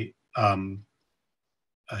by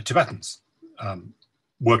Tibetans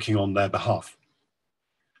working on their behalf.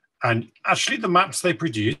 And actually the maps they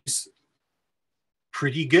produce,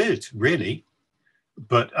 pretty good, really.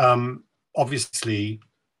 But obviously,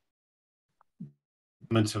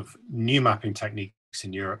 of new mapping techniques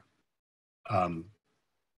in Europe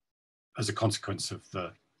as a consequence of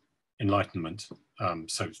the Enlightenment.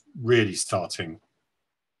 So really starting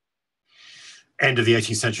end of the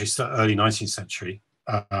 18th century, early 19th century,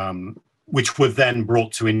 which were then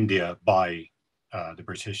brought to India by the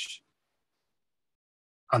British.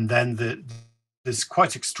 And then this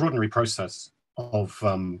quite extraordinary process of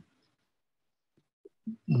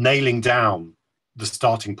nailing down the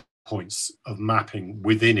starting points of mapping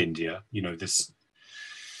within India, this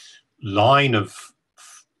line of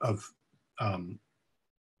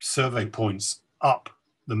survey points up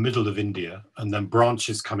the middle of India and then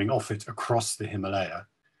branches coming off it across the Himalaya,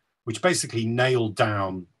 which basically nailed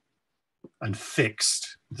down and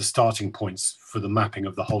fixed the starting points for the mapping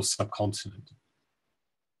of the whole subcontinent.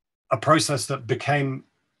 A process that became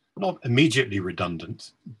not immediately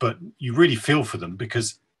redundant, but you really feel for them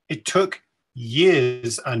because it took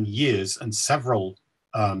years and years and several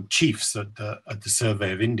chiefs at the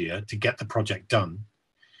Survey of India to get the project done,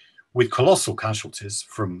 with colossal casualties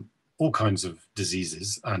from all kinds of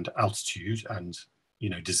diseases and altitude and, you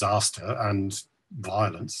know, disaster and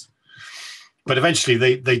violence. But eventually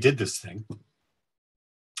they did this thing.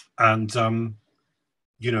 And,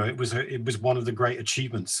 you know, it was one of the great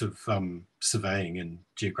achievements of surveying in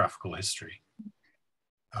geographical history.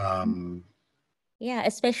 Yeah,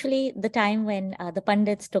 especially the time when the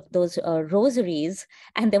pundits took those rosaries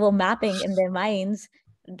and they were mapping in their minds.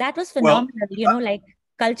 That was phenomenal, well, you know, like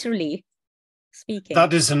culturally speaking.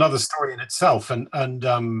 That is another story in itself. And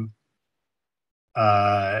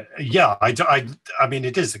yeah, I mean,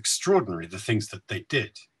 it is extraordinary, the things that they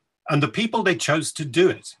did and the people they chose to do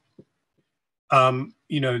it.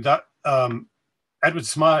 You know, that Edward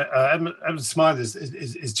Smythe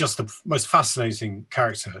is just the most fascinating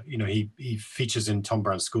character. You know, he features in Tom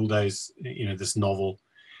Brown's School Days, you know, this novel.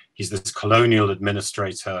 He's this colonial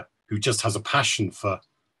administrator who just has a passion for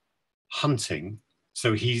hunting.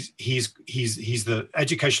 So he's the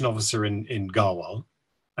education officer in Garhwal,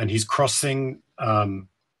 and he's crossing.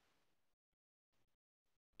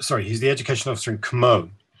 He's the education officer in Khmer,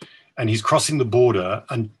 and he's crossing the border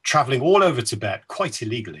and traveling all over Tibet quite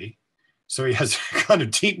illegally. So he has kind of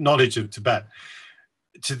deep knowledge of Tibet,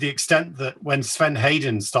 to the extent that when Sven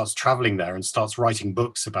Hedin starts traveling there and starts writing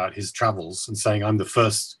books about his travels and saying, I'm the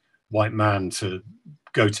first white man to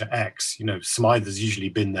go to X, you know, Smythe has usually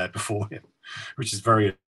been there before him, which is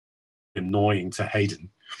very annoying to Hedin,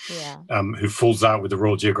 yeah. Who falls out with the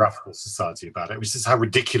Royal Geographical Society about it, which is how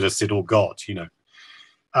ridiculous it all got, you know.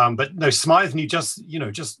 But no, Smythe knew just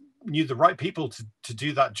knew the right people to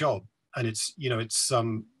do that job. And it's, you know, it's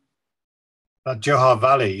that Johar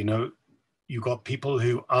Valley, you know, you got people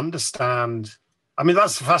who understand. I mean,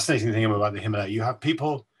 that's the fascinating thing about the Himalaya. You have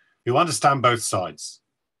people who understand both sides,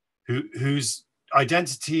 whose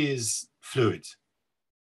identity is fluid.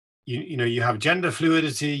 You know, you have gender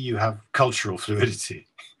fluidity, you have cultural fluidity.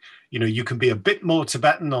 You know, you can be a bit more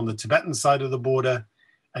Tibetan on the Tibetan side of the border,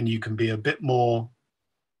 and you can be a bit more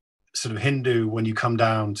sort of Hindu when you come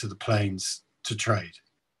down to the plains to trade.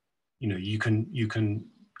 You know, you can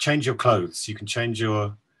change your clothes, you can change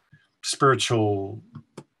your spiritual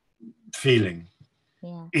feeling,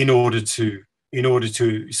 yeah, in order to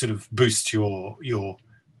sort of boost your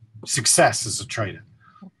success as a trader.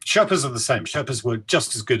 Sherpas are the same. Sherpas were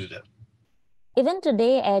just as good at it. Even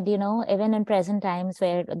today, Ed, you know, even in present times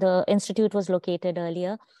where the institute was located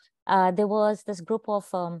earlier, there was this group of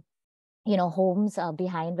you know, homes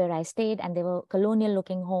behind where I stayed, and they were colonial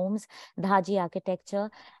looking homes, Dhaji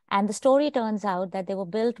architecture. And the story turns out that they were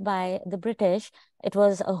built by the British. It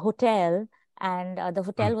was a hotel, and the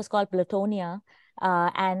hotel was called Platonia.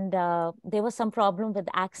 And there was some problem with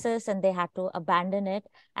access, and they had to abandon it.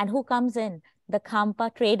 And who comes in? The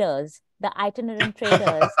Khampa traders, the itinerant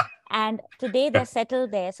traders. And today they're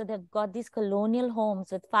settled there. So they've got these colonial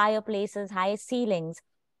homes with fireplaces, high ceilings.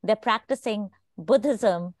 They're practicing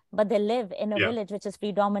Buddhism, but they live in a village which is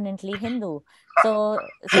predominantly Hindu. So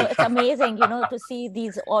it's amazing, you know, to see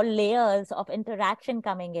these all layers of interaction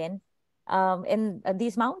coming in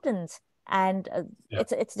these mountains, and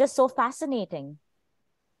it's just so fascinating.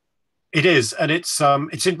 It is, and it's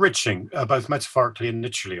enriching, both metaphorically and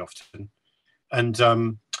literally often. And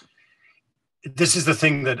this is the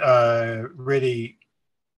thing that really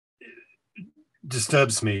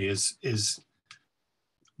disturbs me is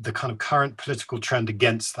the kind of current political trend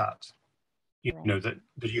against that. You know, that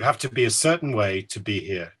you have to be a certain way to be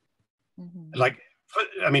here. Mm-hmm. Like,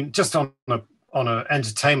 I mean, just on an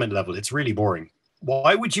entertainment level, it's really boring.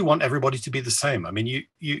 Why would you want everybody to be the same? I mean,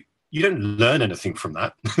 you don't learn anything from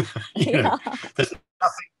that. you know, there's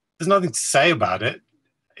nothing to say about it.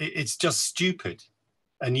 It's just stupid.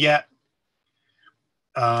 And yet,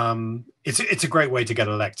 it's a great way to get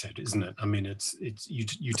elected, isn't it? I mean, it's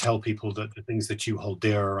you tell people that the things that you hold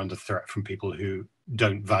dear are under threat from people who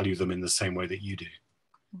don't value them in the same way that you do.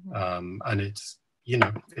 Mm-hmm. And it's, you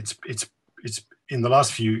know, it's in the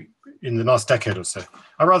last decade or so,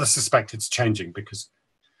 I rather suspect it's changing because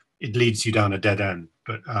it leads you down a dead end.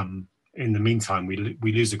 But in the meantime, we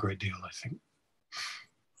lose a great deal, I think.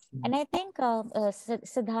 And I think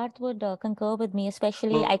Siddharth would concur with me,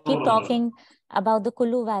 especially I keep talking about the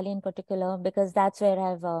Kulu Valley in particular, because that's where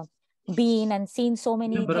I've been and seen so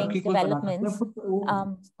many things, developments.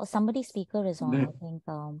 Oh, somebody's speaker is on, I think.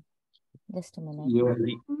 Just a minute.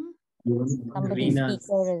 Somebody's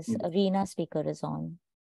speaker is, Rena's speaker is on.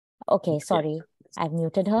 Okay, sorry, I've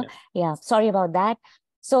muted her. Yeah, sorry about that.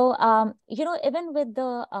 So, you know, even with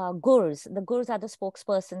the gurus are the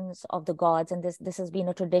spokespersons of the gods, and this has been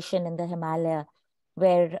a tradition in the Himalaya,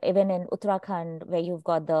 where even in Uttarakhand, where you've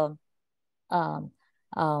got the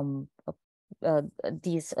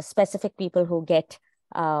these specific people who get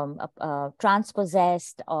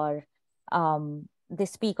transpossessed, or they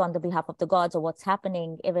speak on the behalf of the gods, or what's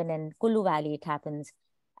happening. Even in Kullu Valley, it happens.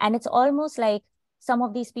 And it's almost like some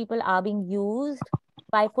of these people are being used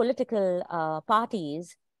by political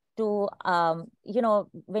parties to, you know,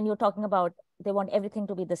 when you're talking about they want everything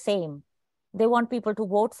to be the same, they want people to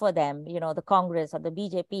vote for them, you know, the Congress or the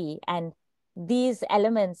BJP. And these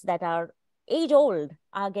elements that are age-old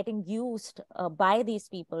are getting used by these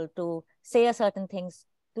people to say a certain things,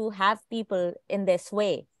 to have people in their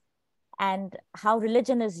sway. And how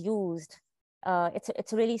religion is used,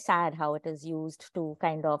 it's really sad how it is used to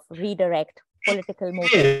kind of redirect political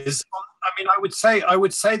motives. It is. I mean, I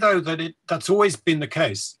would say though that that's always been the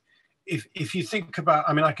case. If you think about,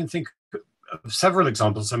 I mean, I can think of several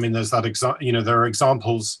examples. I mean, there's that you know, there are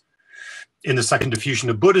examples in the second diffusion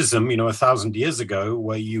of Buddhism, you know, 1,000 years ago,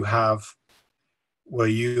 where you have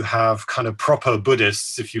kind of proper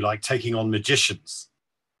Buddhists, if you like, taking on magicians.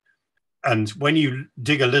 And when you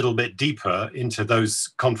dig a little bit deeper into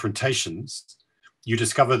those confrontations, you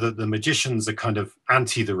discover that the magicians are kind of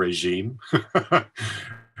anti the regime.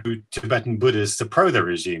 Tibetan Buddhists are pro the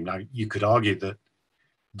regime. Now, you could argue that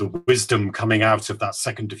the wisdom coming out of that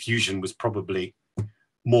second diffusion was probably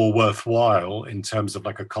more worthwhile in terms of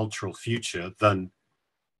like a cultural future than,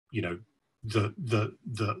 you know,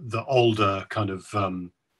 the older kind of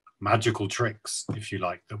magical tricks, if you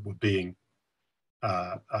like, that were being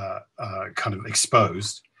kind of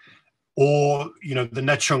exposed. Or, you know, the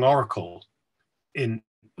Nechung Oracle in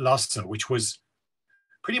Lhasa, which was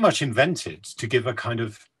pretty much invented to give a kind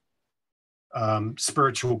of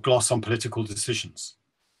spiritual gloss on political decisions.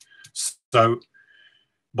 So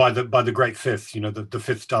by the Great Fifth, you know, the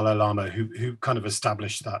fifth Dalai Lama, who kind of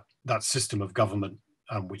established that system of government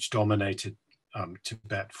which dominated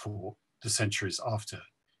Tibet for the centuries after,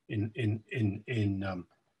 in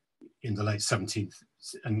the late 17th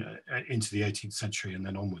and into the 18th century and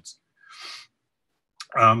then onwards.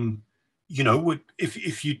 You know,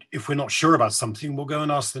 if we're not sure about something, we'll go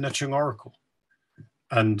and ask the Nechung Oracle.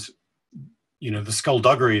 And, you know, the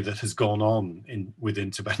skullduggery that has gone on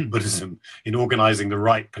within Tibetan Buddhism in organizing the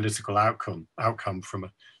right political outcome from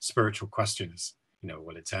a spiritual question is, you know,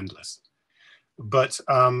 well, it's endless. But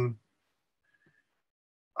I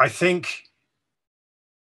think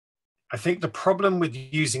the problem with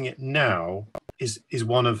using it now is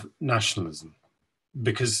one of nationalism,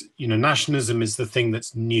 because, you know, nationalism is the thing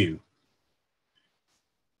that's new.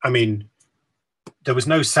 I mean, there was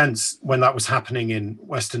no sense when that was happening in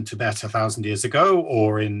Western Tibet 1,000 years ago,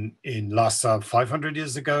 or in Lhasa 500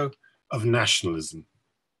 years ago, of nationalism.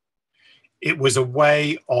 It was a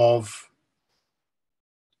way of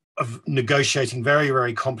negotiating very,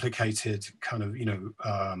 very complicated kind of, you know,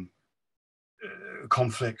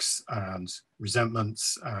 conflicts and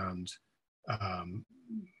resentments and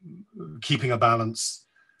keeping a balance.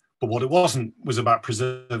 But what it wasn't was about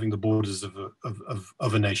preserving the borders of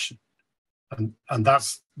a nation. And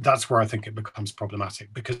that's where I think it becomes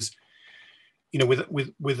problematic, because, you know, with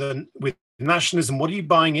nationalism, what are you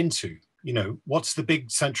buying into? You know, what's the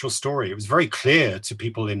big central story? It was very clear to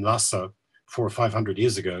people in Lhasa 400 or 500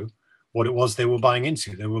 years ago what it was they were buying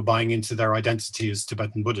into. They were buying into their identity as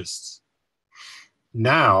Tibetan Buddhists.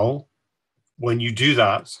 Now, when you do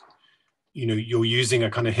that, you know, you're using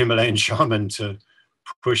a kind of Himalayan shaman to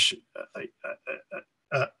push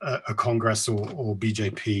a Congress or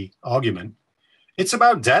BJP argument. It's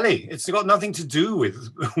about Delhi. It's got nothing to do with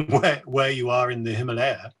where you are in the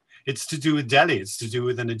Himalaya. It's to do with Delhi. It's to do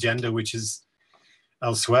with an agenda which is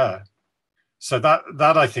elsewhere. So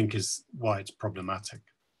that I think is why it's problematic.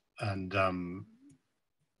 And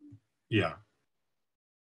yeah.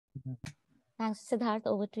 Thanks, Siddharth.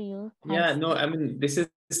 Over to you. Thanks. Yeah, no, I mean, this is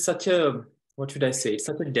such a, what should I say? It's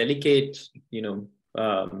such a delicate, you know,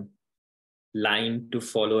 line to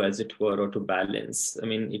follow, as it were, or to balance. I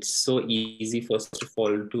mean, it's so easy, first of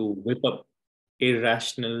all, to whip up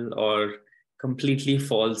irrational or completely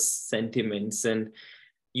false sentiments. And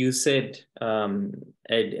you said, Ed,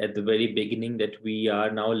 at the very beginning, that we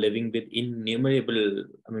are now living with innumerable,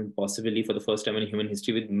 I mean, possibly for the first time in human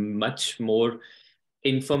history, with much more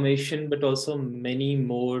information, but also many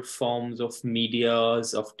more forms of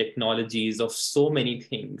medias, of technologies, of so many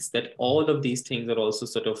things, that all of these things are also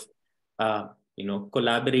sort of,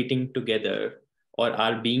 collaborating together, or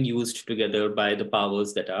are being used together by the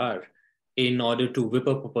powers that are, in order to whip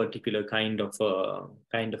up a particular kind of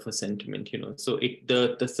a sentiment. So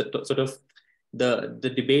the sort of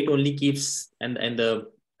the debate only keeps, and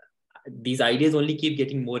these ideas only keep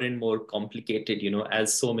getting more and more complicated,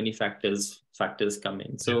 as so many factors come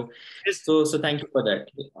in. So thank you for that.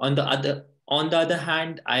 On the other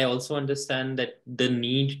hand, I also understand that the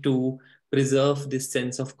need to preserve this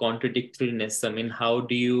sense of contradictoriness. I mean, how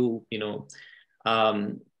do you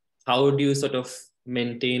sort of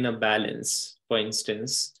maintain a balance? For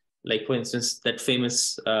instance, that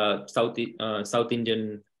famous South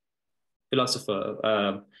Indian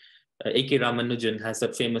philosopher, A.K. Ramanujan, has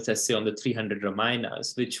a famous essay on the 300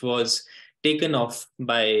 Ramayanas, which was taken off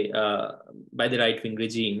by the right-wing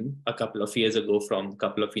regime a couple of years ago from a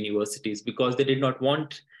couple of universities, because they did not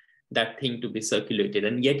want that thing to be circulated.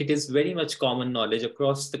 And yet it is very much common knowledge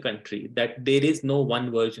across the country that there is no one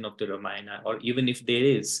version of the Ramayana, or even if there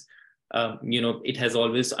is, it has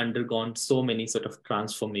always undergone so many sort of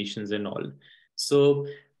transformations and all. So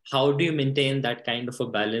how do you maintain that kind of a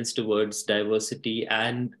balance towards diversity,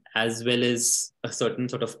 and as well as a certain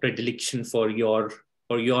sort of predilection for your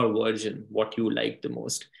version, what you like the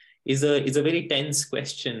most? Is a very tense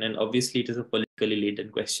question, and obviously it is a politically laden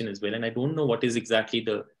question as well. And I don't know what is exactly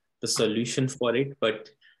the solution for it,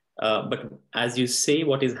 but as you say,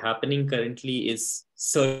 what is happening currently is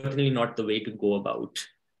certainly not the way to go about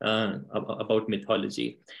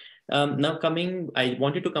mythology. Now, I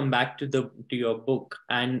wanted to come back to your book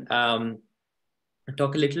and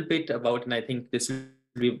talk a little bit about, and I think this will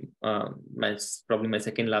be probably my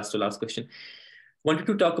second last to last question. Wanted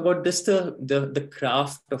to talk about this, the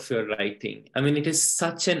craft of your writing. I mean, it is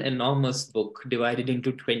such an enormous book divided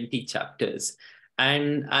into 20 chapters.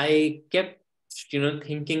 And I kept,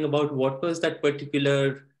 thinking about what was that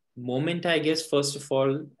particular moment, I guess, first of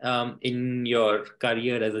all, in your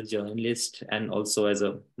career as a journalist and also as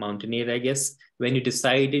a mountaineer, I guess, when you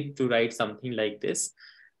decided to write something like this.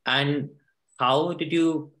 And how did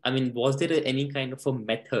you, I mean, was there any kind of a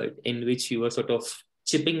method in which you were sort of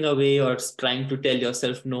chipping away or trying to tell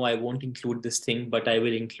yourself, no, I won't include this thing, but I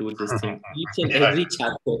will include this thing? Each and every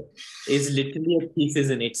chapter is literally a thesis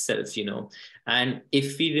in itself, And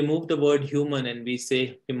if we remove the word human and we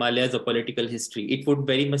say Himalaya is a political history, it would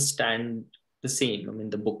very much stand the same, I mean,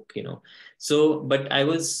 the book, So, but I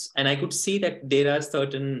could see that there are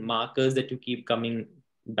certain markers that you keep coming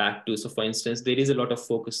back to. So for instance, there is a lot of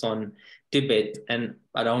focus on Tibet and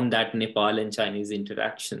around that Nepal and Chinese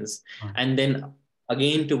interactions. And then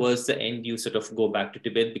again, towards the end, you sort of go back to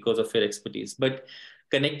Tibet because of your expertise. But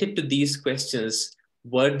connected to these questions,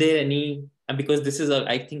 were there any, and because this is,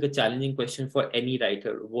 I think, a challenging question for any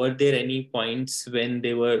writer, were there any points when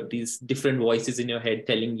there were these different voices in your head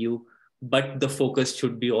telling you, but the focus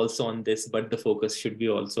should be also on this, but the focus should be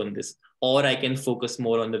also on this, or I can focus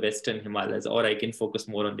more on the Western Himalayas, or I can focus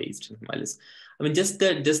more on the Eastern Himalayas? I mean, just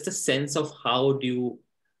the sense of how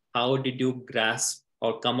did you grasp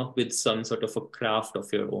or come up with some sort of a craft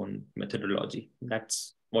of your own methodology?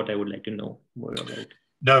 That's what I would like to know more about.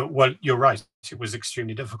 No, well, you're right. It was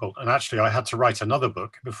extremely difficult. And actually, I had to write another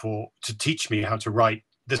book before to teach me how to write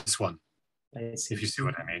this one, if you see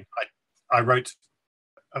what I mean. I wrote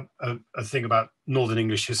a thing about Northern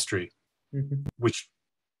English history, which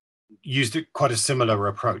used quite a similar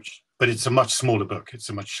approach, but it's a much smaller book. It's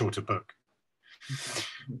a much shorter book.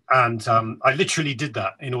 And I literally did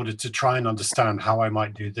that in order to try and understand how I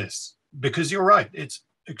might do this, because you're right, it's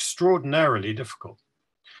extraordinarily difficult.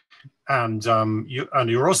 And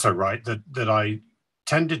you're also right that I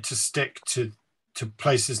tended to stick to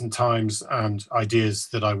places and times and ideas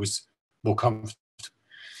that I was more comfortable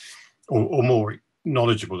or more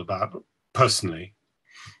knowledgeable about personally.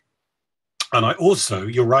 And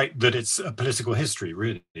you're right that it's a political history,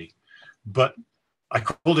 really, but I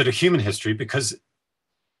called it a human history because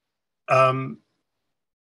I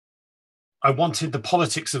wanted the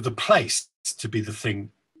politics of the place to be the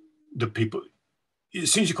thing that people. As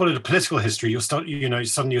soon as you call it a political history, suddenly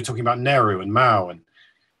you're talking about Nehru and Mao, and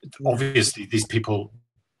obviously these people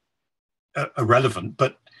are relevant,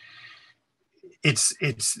 but it's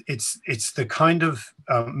the kind of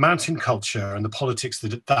mountain culture and the politics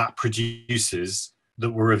that produces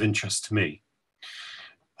that were of interest to me.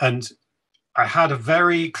 And I had a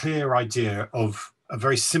very clear idea of a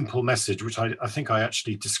very simple message, which I think I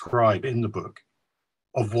actually describe in the book,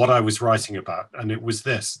 of what I was writing about. And it was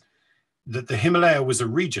this, that the Himalaya was a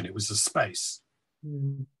region, it was a space.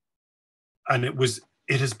 And it was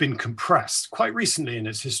it has been compressed quite recently in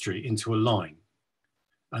its history into a line.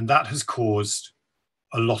 And that has caused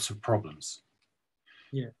a lot of problems.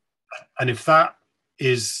 Yeah. And if that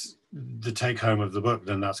is the take home of the book,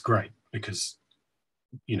 then that's great, because,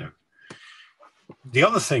 you know, the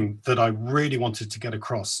other thing that I really wanted to get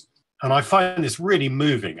across, and I find this really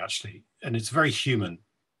moving actually, and it's very human.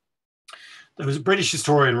 There was a British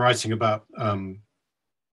historian writing about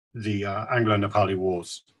the Anglo-Nepali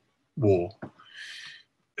war,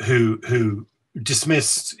 who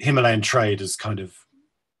dismissed Himalayan trade as kind of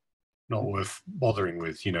not worth bothering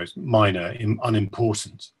with, you know, minor,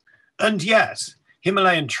 unimportant. And yet,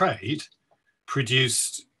 Himalayan trade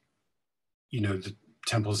produced, you know, the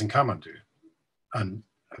temples in Kathmandu and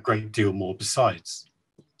a great deal more besides.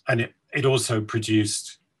 And it also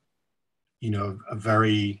produced, you know, a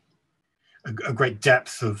great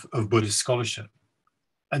depth of Buddhist scholarship.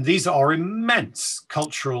 And these are immense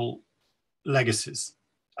cultural legacies.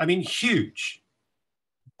 I mean, huge,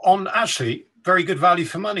 on actually very good value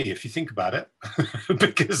for money, if you think about it,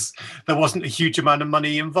 because there wasn't a huge amount of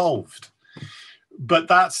money involved. But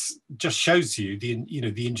that's just shows you the, you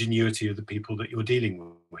know, the ingenuity of the people that you're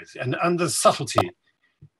dealing with, and the subtlety.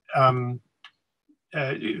 The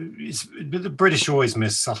British always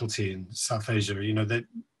miss subtlety in South Asia. You know, they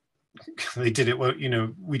did it. Well, you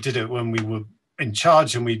know, we did it when we were in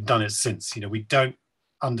charge, and we've done it since. You know, we don't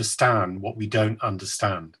understand what we don't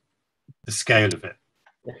understand, the scale of it.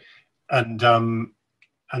 Yeah.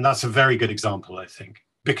 And that's a very good example, I think,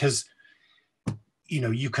 because, you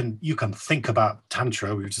know, you can think about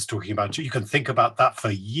Tantra, we were just talking about, you can think about that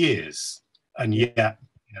for years, and yet,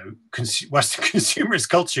 you know, Western consumerist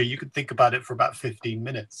culture, you can think about it for about 15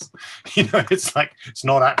 minutes. You know, it's like, it's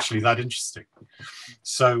not actually that interesting.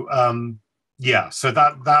 So, yeah, so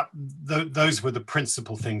those were the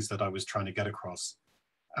principal things that I was trying to get across.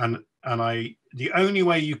 And the only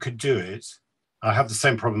way you could do it, I have the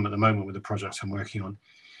same problem at the moment with the project I'm working on,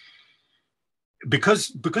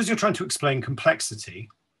 because you're trying to explain complexity,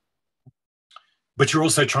 but you're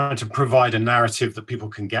also trying to provide a narrative that people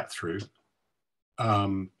can get through.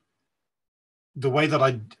 The way that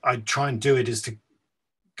I try and do it is to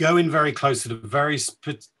go in very close at a very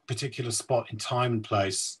particular spot in time and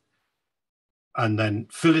place, and then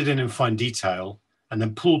fill it in fine detail, and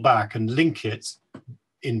then pull back and link it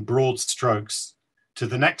in broad strokes to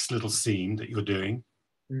the next little scene that you're doing,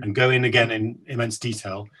 and go in again in immense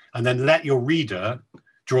detail, and then let your reader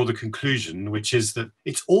draw the conclusion, which is that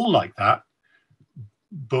it's all like that,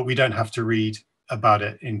 but we don't have to read about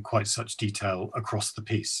it in quite such detail across the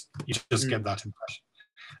piece. You just get that impression.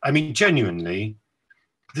 I mean, genuinely,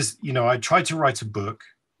 this, you know, I tried to write a book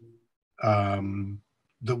that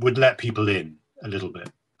would let people in a little bit,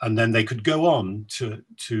 and then they could go on to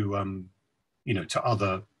you know, to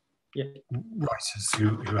other writers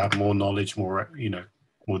who have more knowledge, more, you know,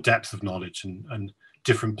 more depth of knowledge and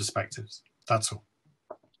different perspectives. That's all.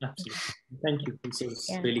 Absolutely. Thank you. This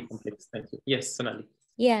is really complex. Thank you. Yes, Sonali.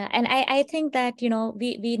 Yeah, and I think that, you know,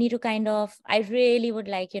 we need to kind of, I really would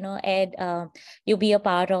like, you know, Ed, you be a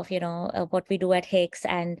part of, you know, what we do at HICHS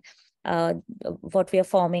and what we are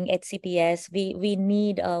forming at CPS. We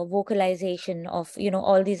need a vocalization of, you know,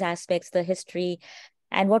 all these aspects, the history,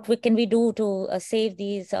 and what can we do to save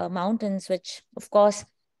these mountains, which, of course,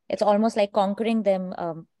 it's almost like conquering them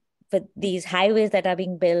with these highways that are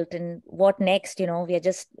being built. And what next? You know, we are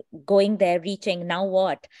just going there, reaching. Now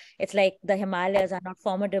what? It's like the Himalayas are not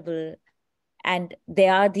formidable. And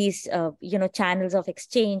there are these, you know, channels of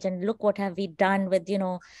exchange. And look what have we done with, you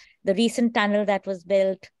know, the recent tunnel that was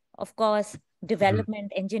built. Of course,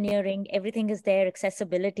 development, engineering, everything is there,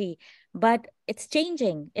 accessibility, but it's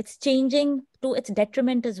changing. It's changing to its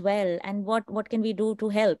detriment as well. And what can we do to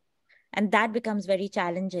help? And that becomes very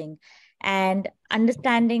challenging. And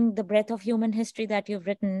understanding the breadth of human history that you've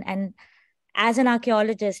written, and as an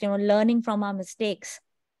archaeologist, you know, learning from our mistakes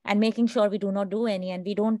and making sure we do not do any, and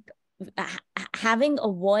we don't, having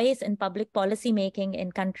a voice in public policy making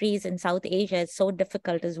in countries in South Asia is so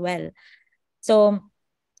difficult as well. So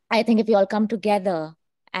I think if we all come together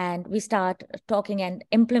and we start talking and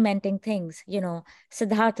implementing things, you know,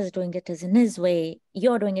 Siddharth is doing it in his way,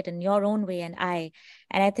 you're doing it in your own way, and I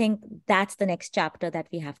think that's the next chapter that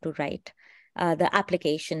we have to write, the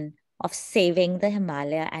application of saving the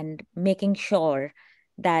Himalaya and making sure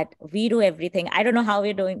that we do everything. I don't know how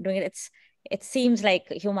we're doing it. It seems like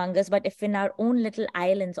humongous, but if in our own little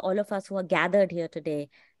islands, all of us who are gathered here today,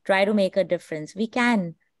 try to make a difference, we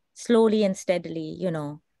can slowly and steadily, you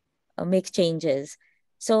know, make changes.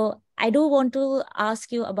 So I do want to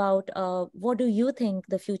ask you about what do you think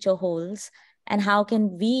the future holds, and how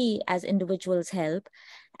can we as individuals help?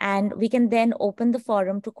 And we can then open the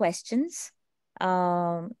forum to questions.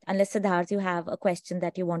 Unless Siddharth, you have a question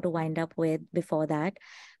that you want to wind up with before that.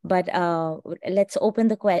 But let's open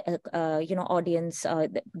the audience.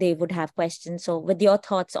 They would have questions. So with your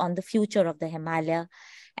thoughts on the future of the Himalaya,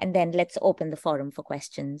 and then let's open the forum for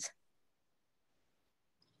questions.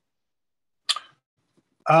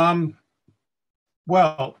 Well,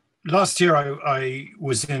 last year I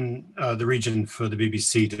was in the region for the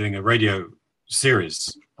BBC doing a radio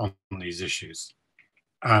series on these issues.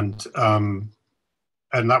 And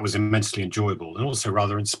that was immensely enjoyable and also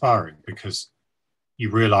rather inspiring, because you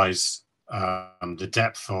realize the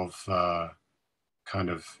depth of kind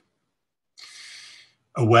of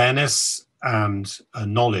awareness and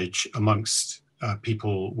knowledge amongst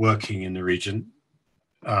people working in the region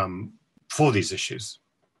for these issues.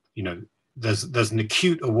 You know, there's an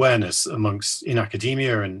acute awareness in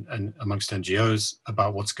academia and amongst NGOs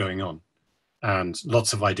about what's going on, and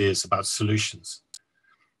lots of ideas about solutions.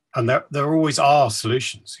 And there always are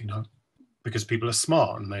solutions, you know, because people are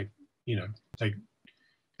smart and they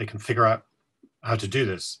can figure out how to do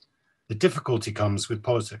this. The difficulty comes with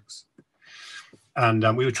politics. And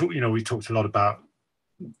we talked a lot about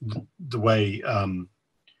the way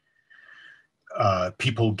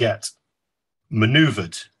people get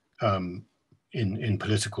maneuvered in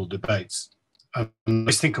political debates. And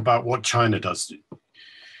let's think about what China does.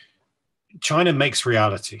 China makes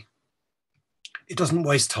reality. It doesn't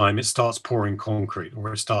waste time. It starts pouring concrete,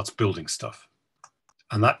 or it starts building stuff.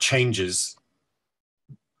 And that changes,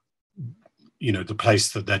 you know, the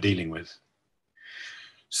place that they're dealing with.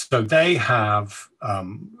 So they have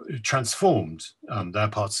transformed their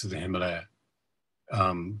parts of the Himalaya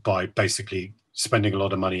by basically spending a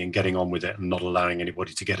lot of money and getting on with it and not allowing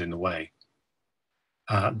anybody to get in the way.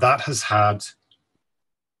 That has had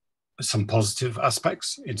some positive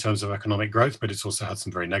aspects in terms of economic growth, but it's also had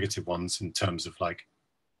some very negative ones in terms of like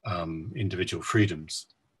individual freedoms.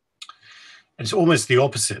 And it's almost the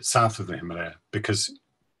opposite south of the Himalaya, because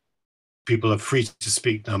people are free to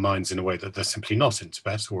speak their minds in a way that they're simply not in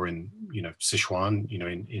Tibet or in, you know, Sichuan, you know,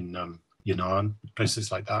 in Yunnan,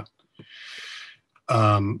 places like that.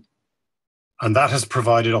 And that has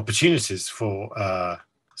provided opportunities for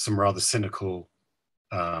some rather cynical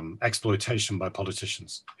exploitation by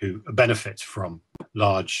politicians who benefit from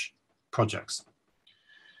large projects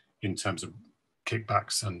in terms of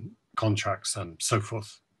kickbacks and contracts and so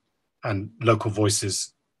forth. And local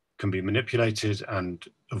voices can be manipulated and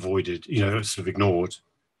avoided, you know, sort of ignored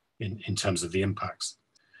in terms of the impacts.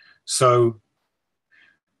 So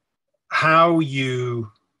how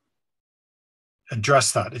you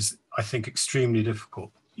address that is, I think, extremely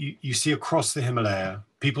difficult. You see across the Himalaya,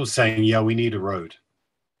 people saying, yeah, we need a road.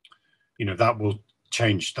 You know, that will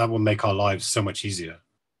change, that will make our lives so much easier.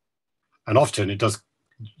 And often it does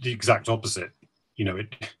the exact opposite. You know,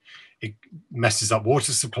 it messes up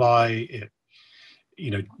water supply, it,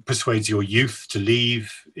 you know, persuades your youth to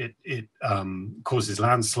leave, it causes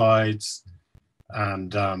landslides,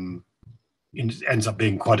 and it ends up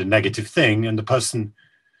being quite a negative thing. And the person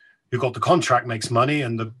who got the contract makes money,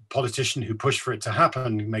 and the politician who pushed for it to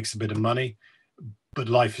happen makes a bit of money, but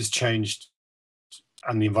life has changed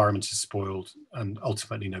and the environment is spoiled, and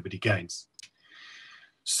ultimately nobody gains.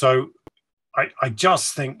 So I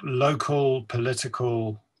just think local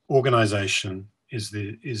political organization is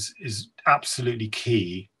absolutely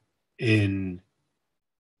key in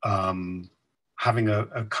having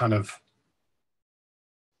a kind of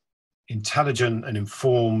intelligent and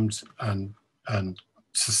informed and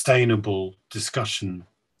sustainable discussion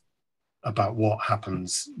about what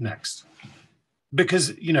happens next.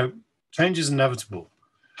 Because, you know, change is inevitable.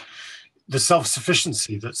 The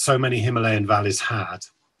self-sufficiency that so many Himalayan valleys had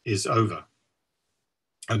is over.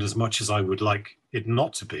 And as much as I would like it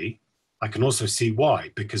not to be, I can also see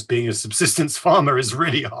why, because being a subsistence farmer is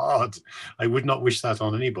really hard. I would not wish that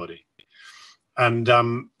on anybody. And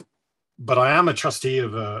but I am a trustee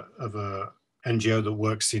of a NGO that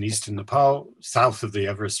works in eastern Nepal, south of the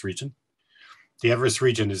Everest region. The Everest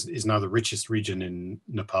region is now the richest region in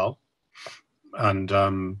Nepal, and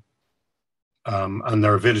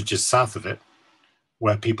there are villages south of it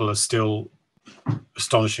where people are still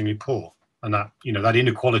astonishingly poor, and that, you know, that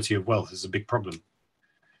inequality of wealth is a big problem.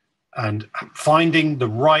 And finding the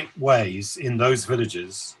right ways in those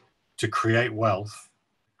villages to create wealth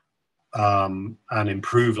and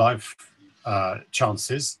improve life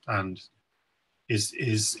chances and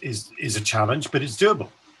is a challenge, but it's doable.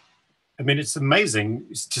 I mean, it's amazing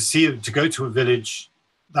to go to a village,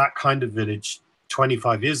 that kind of village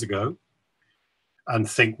 25 years ago, and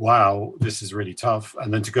think, wow, this is really tough.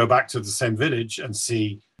 And then to go back to the same village and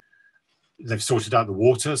see They've sorted out the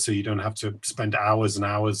water, so you don't have to spend hours and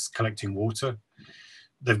hours collecting water.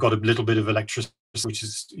 They've got a little bit of electricity, which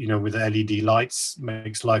is, with LED lights,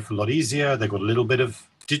 makes life a lot easier. They've got a little bit of,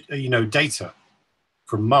 data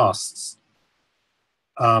from masts.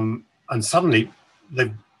 And suddenly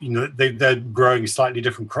they're growing slightly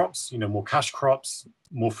different crops, more cash crops,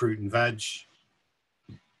 more fruit and veg.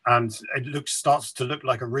 And it starts to look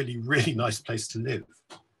like a really, really nice place to live.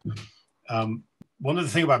 One of the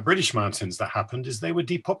things about British mountains that happened is they were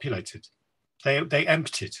depopulated. They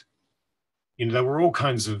emptied. There were all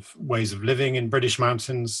kinds of ways of living in British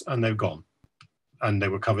mountains, and they've gone. And they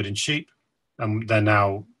were covered in sheep, and they're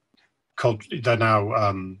now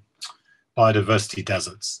biodiversity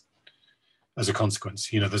deserts as a consequence.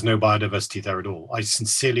 There's no biodiversity there at all. I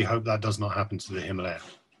sincerely hope that does not happen to the Himalaya.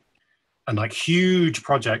 And like huge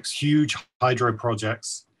projects, huge hydro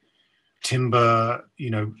projects, timber,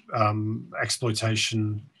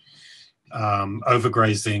 exploitation,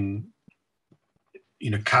 overgrazing,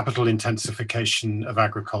 capital intensification of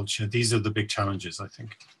agriculture. These are the big challenges, I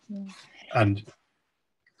think. Yeah. And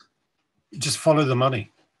just follow the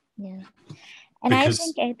money. Yeah. And because I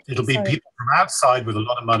think it'll be people from outside with a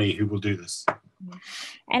lot of money who will do this.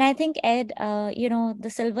 And I think, Ed, the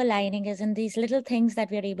silver lining is in these little things that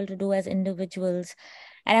we are able to do as individuals.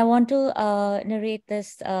 And I want to narrate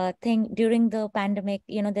this thing during the pandemic.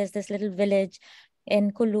 There's this little village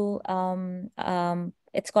in Kulu.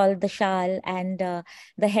 It's called the Shal, and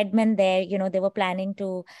the headmen there, they were planning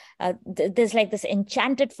to, there's like this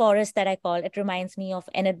enchanted forest that I call, it reminds me of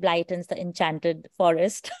Enid Blyton's The Enchanted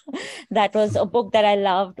Forest. That was a book that I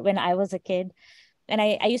loved when I was a kid. And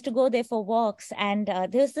I used to go there for walks, and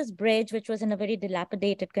there's this bridge which was in a very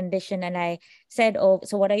dilapidated condition. And I said, oh,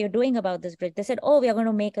 so what are you doing about this bridge? They said, oh, we are going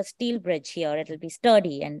to make a steel bridge here. It'll be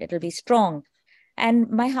sturdy and it'll be strong. And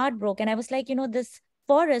my heart broke. And I was like, this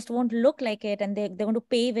forest won't look like it, and they're going to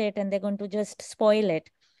pave it, and they're going to just spoil it.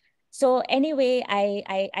 So anyway,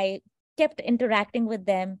 I kept interacting with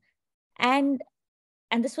them. And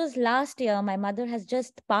this was last year. My mother has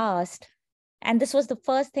just passed. And this was the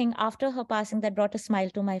first thing after her passing that brought a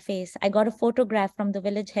smile to my face. I got a photograph from the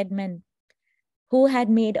village headman who had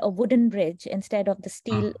made a wooden bridge instead of the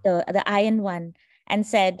steel, the iron one, and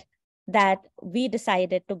said that we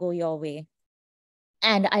decided to go your way.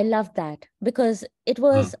 And I loved that because it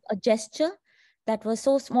was a gesture that was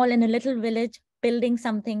so small in a little village, building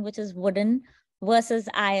something which is wooden versus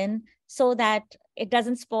iron, so that it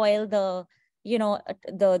doesn't spoil the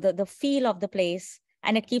feel of the place,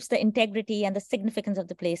 and it keeps the integrity and the significance of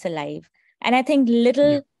the place alive. And I think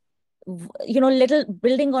little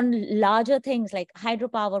building on larger things like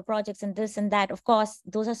hydropower projects and this and that, of course,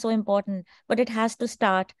 those are so important, but it has to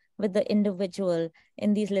start with the individual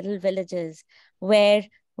in these little villages where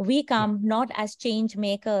we come not as change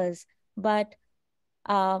makers, but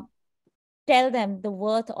tell them the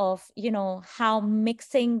worth of, how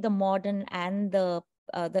mixing the modern and the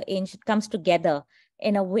ancient comes together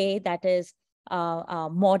in a way that is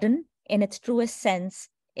modern in its truest sense,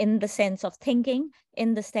 in the sense of thinking,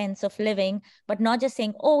 in the sense of living, but not just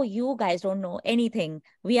saying, oh, you guys don't know anything.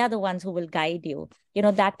 We are the ones who will guide you.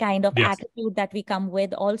 That kind of attitude that we come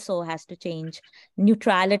with also has to change.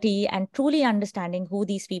 Neutrality and truly understanding who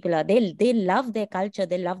these people are. They love their culture.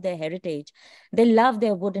 They love their heritage. They love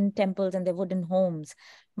their wooden temples and their wooden homes.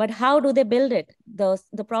 But how do they build it?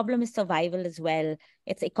 The problem is survival as well.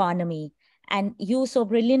 It's economy. And you so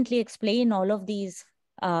brilliantly explain all of these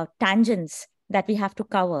tangents that we have to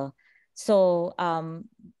cover. So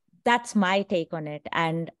that's my take on it.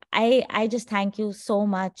 And I just thank you so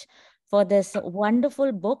much for this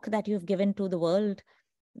wonderful book that you've given to the world.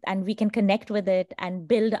 And we can connect with it and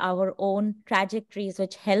build our own trajectories,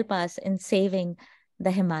 which help us in saving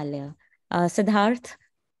the Himalaya. Siddharth?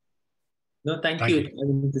 No, thank you. I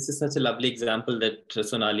mean, this is such a lovely example that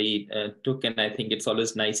Sonali took, and I think it's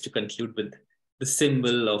always nice to conclude with the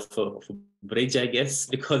symbol of a bridge, I guess,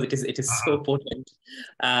 because it is so potent,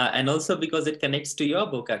 and also because it connects to your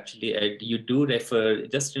book. Actually, Ed, you do refer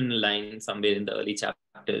just in a line somewhere in the early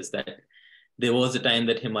chapters that there was a time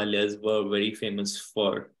that Himalayas were very famous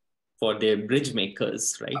for their bridge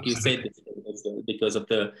makers, right? Absolutely. You said this because of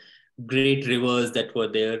the great rivers that were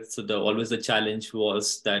there. So always the challenge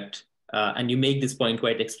was that. And you make this point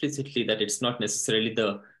quite explicitly that it's not necessarily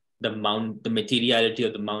the materiality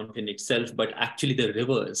of the mountain itself, but actually the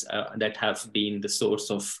rivers that have been the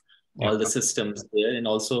source of all the systems there, and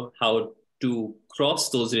also how to cross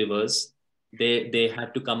those rivers. They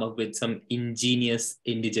had to come up with some ingenious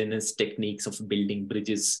indigenous techniques of building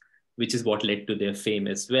bridges, which is what led to their fame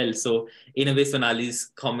as well. So in a way, Sonali's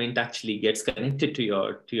comment actually gets connected to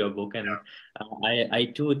your book, and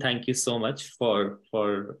I too thank you so much for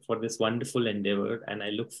this wonderful endeavor, and I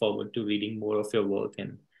look forward to reading more of your work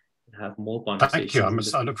and have more conversations. Thank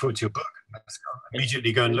you. I look forward to your book. Let's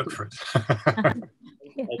immediately go and look for it.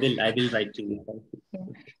 I will write to you. Thank you. Yeah.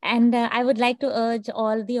 And I would like to urge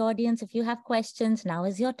all the audience, if you have questions, now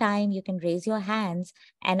is your time. You can raise your hands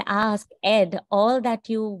and ask Ed all that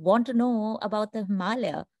you want to know about the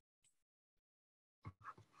Himalaya.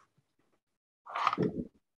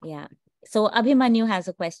 Yeah. So Abhimanyu has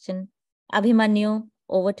a question. Abhimanyu,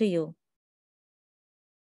 over to you.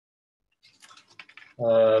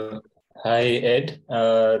 Hi, Ed.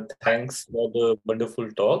 Thanks for the wonderful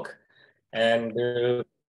talk. And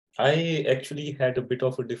I actually had a bit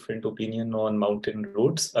of a different opinion on mountain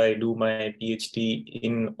roads. I do my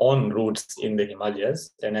PhD on roads in the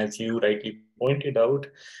Himalayas. And as you rightly pointed out,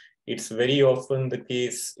 it's very often the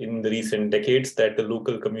case in the recent decades that the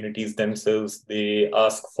local communities themselves, they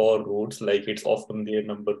ask for roads, like it's often their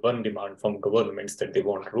number one demand from governments that they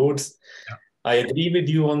want roads. Yeah. I agree with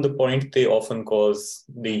you on the point. They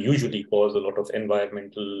usually cause a lot of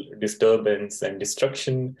environmental disturbance and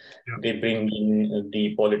destruction. Yeah. They bring in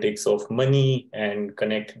the politics of money and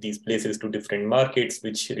connect these places to different markets,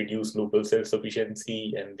 which reduce local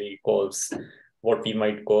self-sufficiency, and they cause what we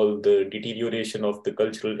might call the deterioration of the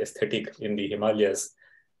cultural aesthetic in the Himalayas.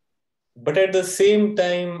 But at the same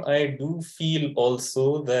time, I do feel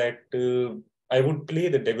also that I would play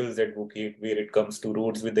the devil's advocate where it comes to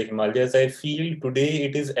roads with the Himalayas. I feel today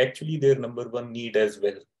it is actually their number one need as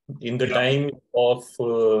well. In the time of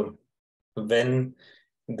when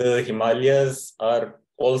the Himalayas are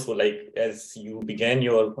also, like as you began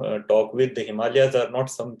your talk with, the Himalayas are not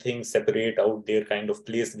something separate out there kind of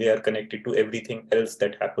place. They are connected to everything else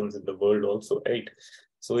that happens in the world also, right?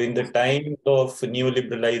 So in the times of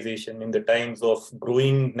neoliberalization, in the times of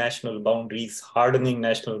growing national boundaries, hardening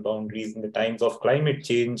national boundaries, in the times of climate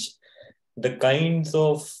change, the kinds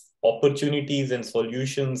of opportunities and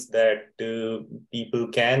solutions that people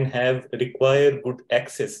can have require good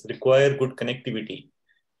access, require good connectivity.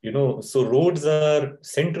 So roads are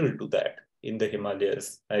central to that in the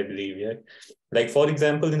Himalayas, I believe. Yeah, like for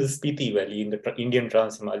example, in the Spiti Valley, in the Indian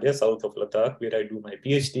Trans-Himalaya, south of Ladakh, where I do my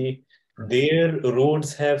PhD, their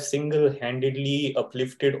roads have single-handedly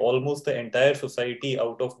uplifted almost the entire society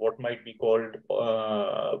out of what might be called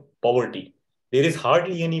poverty. There is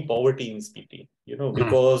hardly any poverty in Spiti,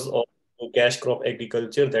 because of the cash crop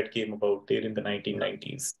agriculture that came about there in the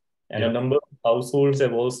 1990s. And a number of households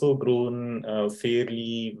have also grown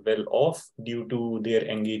fairly well off due to their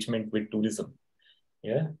engagement with tourism.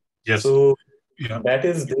 Yeah. Yes. So Yeah. that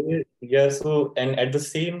is there. Yeah. So, and at the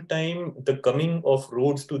same time, the coming of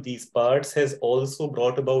roads to these parts has also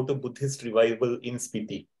brought about a Buddhist revival in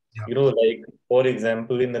Spiti. Yeah. Like, for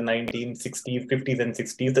example, in the 1960s, 50s and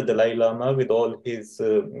 60s, the Dalai Lama with all his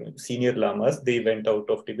senior lamas, they went out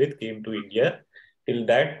of Tibet, came to India. Till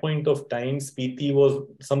that point of time, Spiti was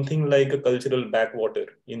something like a cultural backwater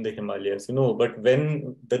in the Himalayas, But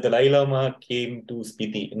when the Dalai Lama came to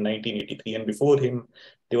Spiti in 1983, and before him,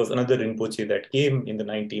 there was another Rinpoche that came in the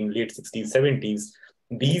late 60s, 70s.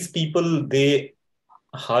 These people, they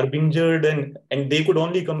harbingered and they could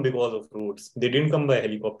only come because of roads. They didn't come by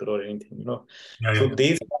helicopter or anything, So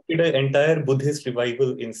they started an entire Buddhist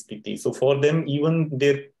revival in Spiti. So for them,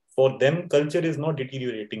 culture is not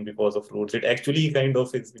deteriorating because of roads. It actually kind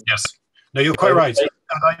of is. Yes. No, you're quite right.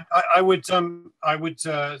 I would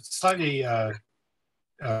slightly.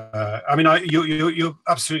 You're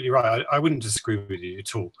absolutely right. I wouldn't disagree with you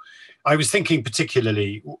at all. I was thinking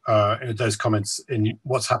particularly in those comments in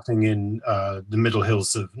what's happening in the middle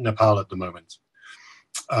hills of Nepal at the moment,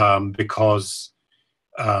 because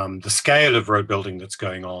the scale of road building that's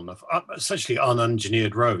going on, of essentially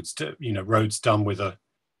unengineered roads, roads done with a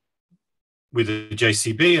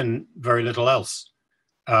JCB and very little else.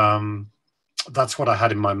 That's what I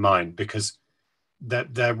had in my mind, because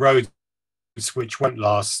they're roads which won't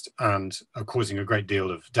last and are causing a great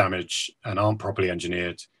deal of damage and aren't properly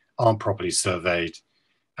engineered, aren't properly surveyed,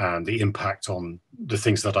 and the impact on the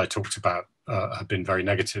things that I talked about have been very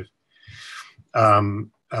negative. But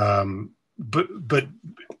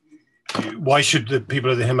why should the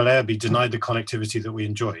people of the Himalaya be denied the connectivity that we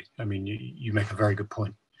enjoy? I mean, you make a very good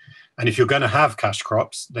point. And if you're going to have cash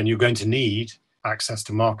crops, then you're going to need access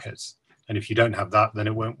to markets. And if you don't have that, then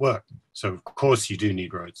it won't work. So of course you do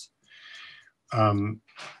need roads.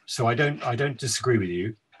 So I don't disagree with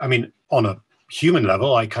you. I mean, on a human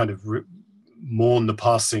level, I kind of mourn the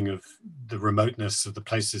passing of the remoteness of the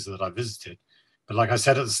places that I visited. But like I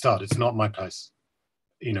said at the start, it's not my place.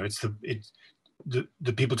 you know, it's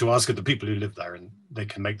the people to ask are the people who live there, and they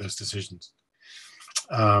can make those decisions.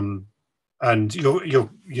 And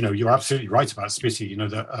you're absolutely right about Spiti. You know,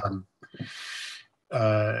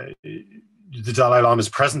 the Dalai Lama's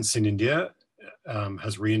presence in India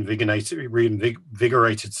has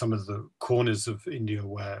reinvigorated some of the corners of India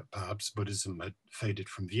where perhaps Buddhism had faded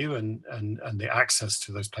from view, and the access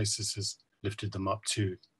to those places has lifted them up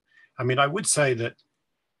too. I mean, I would say that,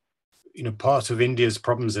 you know, part of India's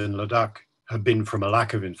problems in Ladakh have been from a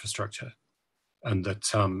lack of infrastructure, and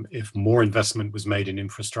that if more investment was made in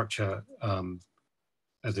infrastructure,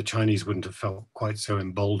 the Chinese wouldn't have felt quite so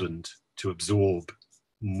emboldened to absorb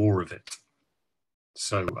more of it.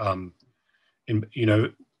 So, you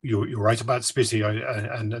know, you're right about Spiti,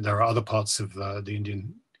 and there are other parts of the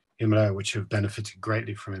Indian Himalaya which have benefited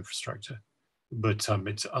greatly from infrastructure, but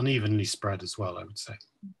it's unevenly spread as well, I would say.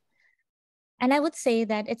 And I would say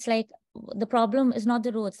that it's like the problem is not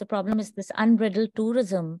the roads. The problem is this unbridled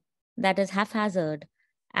tourism that is haphazard,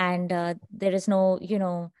 and there is no, you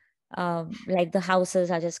know, like the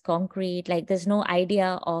houses are just concrete. Like there's no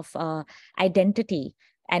idea of identity.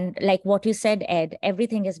 And like what you said, Ed,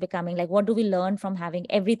 everything is becoming like, what do we learn from having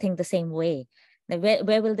everything the same way? Like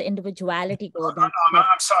where will the individuality go? I'm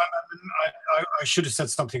sorry, I should have said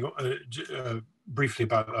something briefly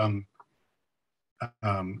about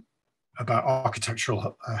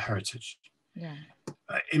architectural heritage. Yeah.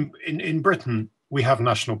 In Britain, we have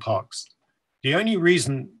national parks. The only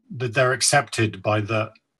reason that they're accepted by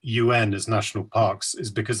the UN as national parks is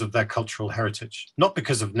because of their cultural heritage, not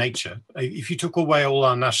because of nature. If you took away all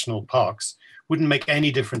our national parks, wouldn't make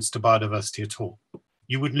any difference to biodiversity at all.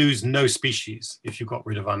 You would lose no species if you got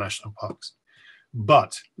rid of our national parks.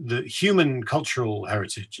 But the human cultural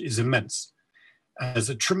heritage is immense. There's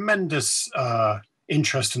a tremendous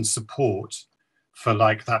interest and support for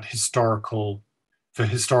like that historical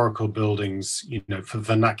buildings, you know, for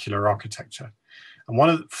vernacular architecture.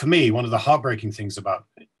 And for me, one of the heartbreaking things about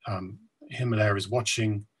Himalaya is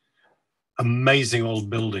watching amazing old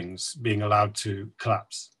buildings being allowed to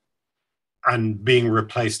collapse and being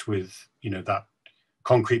replaced with, you know, that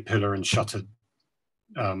concrete pillar and shutter,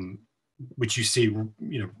 which you see, you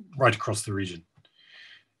know, right across the region.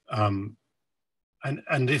 And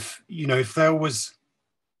if, you know, if there was,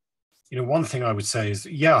 you know, one thing I would say is,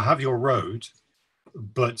 yeah, have your road,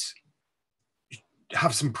 but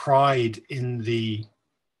have some pride in the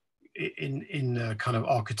kind of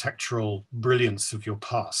architectural brilliance of your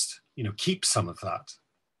past. You know, keep some of that,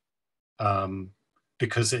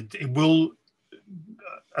 because it will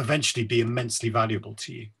eventually be immensely valuable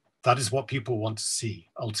to you. That is what people want to see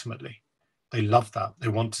ultimately. They love that. They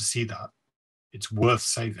want to see that. It's worth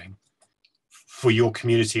saving for your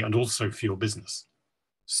community and also for your business.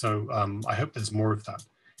 So I hope there's more of that.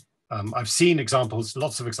 I've seen examples,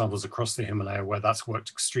 lots of examples across the Himalaya where that's worked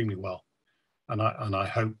extremely well. And I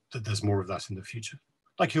hope that there's more of that in the future,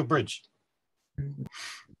 like your bridge.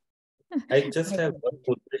 I just have one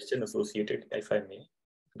more question associated, if I may.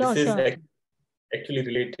 This is actually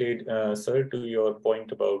related, sir, to your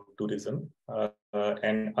point about tourism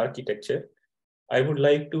and architecture. I would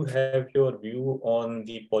like to have your view on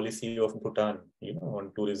the policy of Bhutan, you know,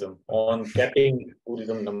 on tourism, on capping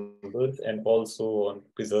tourism numbers, and also on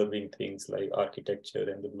preserving things like architecture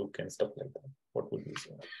and the look and stuff like that. What would you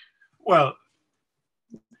say? Well,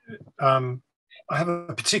 I have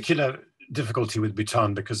a particular difficulty with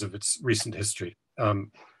Bhutan because of its recent history.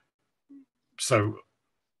 So it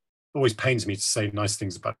always pains me to say nice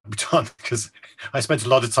things about Bhutan because I spent a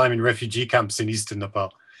lot of time in refugee camps in eastern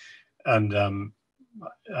Nepal. And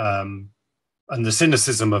the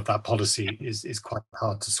cynicism of that policy is quite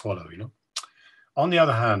hard to swallow, you know. On the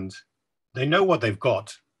other hand, they know what they've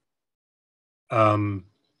got. I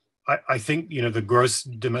think, you know, the gross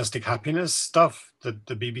domestic happiness stuff that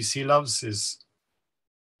the BBC loves it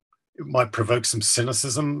might provoke some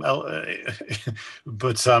cynicism,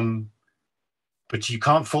 but you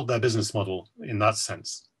can't fault their business model in that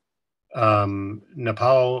sense.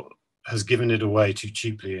 Nepal has given it away too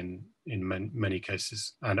cheaply in many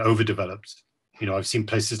cases and overdeveloped. You know, I've seen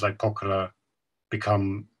places like Pokhara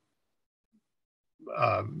become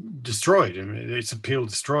destroyed. I mean, its appeal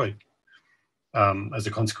destroyed as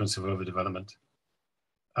a consequence of overdevelopment.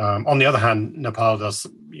 On the other hand, Nepal has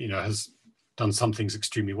done some things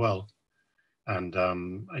extremely well, and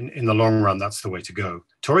in the long run, that's the way to go.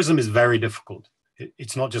 Tourism is very difficult.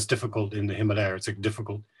 It's not just difficult in the Himalaya. It's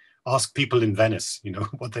difficult. Ask people in Venice, you know,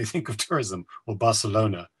 what they think of tourism, or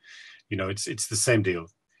Barcelona. You know, it's the same deal.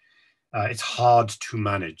 It's hard to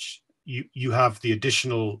manage. You have the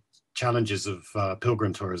additional challenges of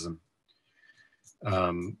pilgrim tourism,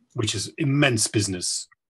 which is immense business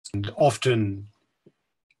and often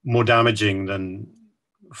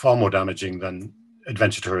far more damaging than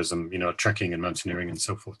adventure tourism, trekking and mountaineering and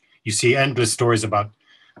so forth. You see endless stories about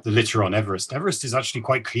the litter on Everest. Everest is actually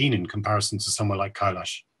quite clean in comparison to somewhere like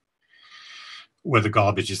Kailash, where the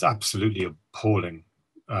garbage is absolutely appalling.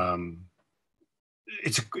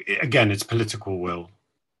 It's political will.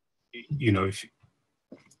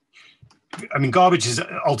 Garbage is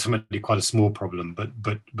ultimately quite a small problem, but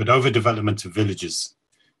overdevelopment of villages,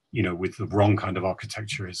 with the wrong kind of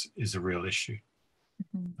architecture is a real issue.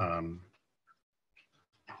 Mm-hmm.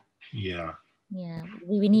 Yeah. Yeah,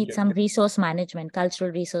 we need some resource management, cultural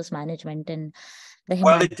resource management in the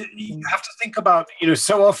Himalaya. Well, you have to think about,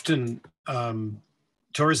 so often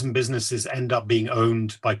tourism businesses end up being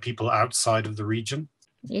owned by people outside of the region.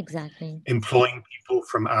 Exactly. Employing people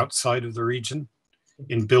from outside of the region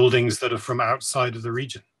in buildings that are from outside of the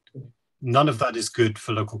region. None of that is good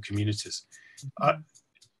for local communities.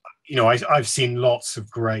 I've seen lots of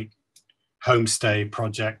great homestay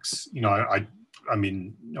projects. I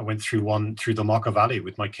went through one through the Marca Valley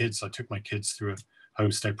with my kids. I took my kids through a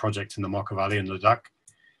homestay project in the Marca Valley in Ladakh,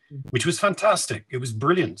 which was fantastic. It was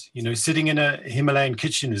brilliant. Sitting in a Himalayan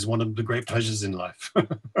kitchen is one of the great pleasures in life.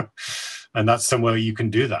 And that's somewhere you can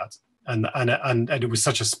do that. And it was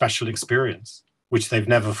such a special experience, which they've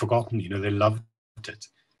never forgotten. They loved it.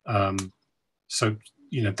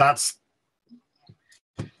 That's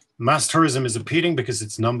mass tourism is appealing because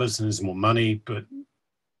it's numbers and there's more money, but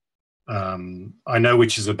I know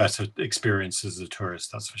which is a better experience as a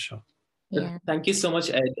tourist, that's for sure. Yeah. Thank you so much,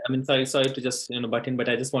 Ed. Sorry to just butt in, but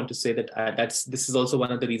I just want to say that this is also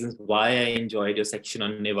one of the reasons why I enjoyed your section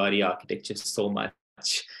on Newari architecture so much,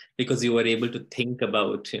 because you were able to think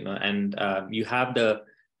about, and you have the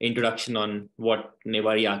introduction on what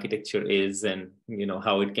Newari architecture is and,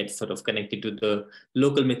 how it gets sort of connected to the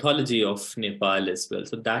local mythology of Nepal as well.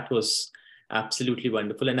 So that was absolutely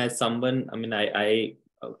wonderful. And as someone,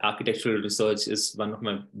 architectural research is one of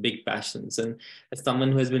my big passions. And as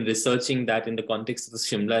someone who has been researching that in the context of the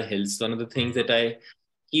Shimla Hills, one of the things that I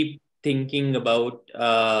keep thinking about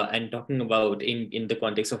and talking about in the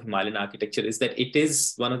context of Himalayan architecture is that it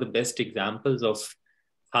is one of the best examples of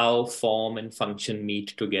how form and function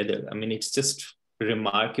meet together. It's just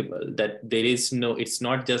remarkable that it's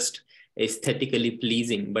not just aesthetically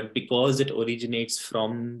pleasing, but because it originates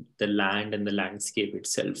from the land and the landscape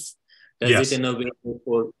itself. Does it in a way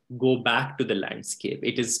go back to the landscape?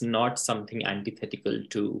 It is not something antithetical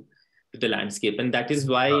to the landscape. And that is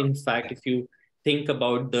why, in fact, if you think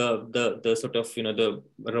about the sort of, the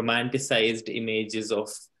romanticized images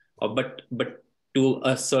but to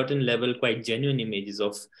a certain level, quite genuine images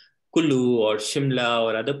of Kulu or Shimla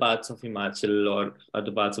or other parts of Himachal or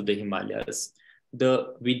other parts of the Himalayas,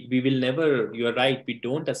 we will never, you're right, we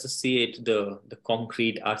don't associate the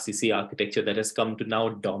concrete RCC architecture that has come to now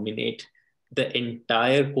dominate the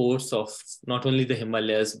entire course of not only the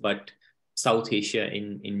Himalayas, but South Asia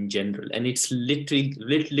in general. And it's literally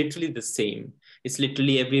the same. It's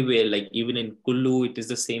literally everywhere. Like even in Kulu, it is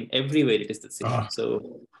the same. Everywhere it is the same.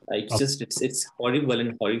 So it's horrible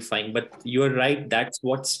and horrifying. But you're right. That's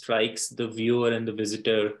what strikes the viewer and the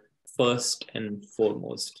visitor first and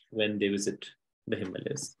foremost when they visit the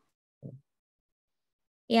Himalayas.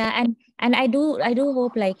 Yeah, and I do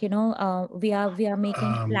hope, like, we are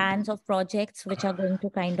making plans of projects which are going to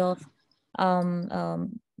kind of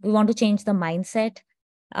we want to change the mindset,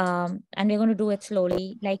 and we're going to do it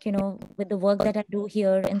slowly. Like, with the work that I do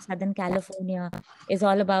here in Southern California is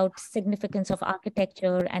all about significance of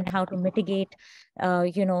architecture and how to mitigate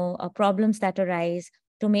problems that arise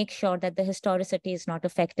to make sure that the historicity is not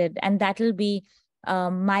affected. And that will be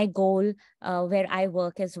my goal where I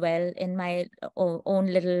work as well, in my own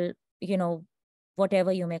little,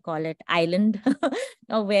 whatever you may call it, island,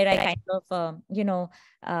 where I kind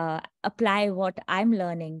of, apply what I'm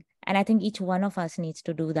learning. And I think each one of us needs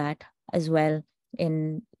to do that as well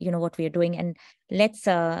in, what we are doing. And let's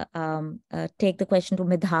take the question to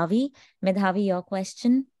Midhavi. Midhavi, your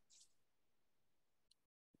question.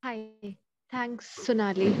 Hi. Thanks,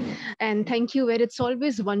 Sonali. And thank you, Ed. It's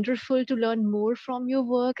always wonderful to learn more from your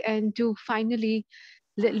work and to finally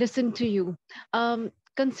listen to you.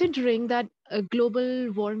 Considering that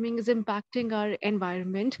global warming is impacting our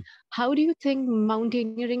environment, how do you think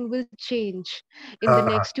mountaineering will change in the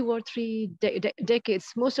next 2 or 3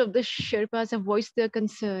 decades? Most of the Sherpas have voiced their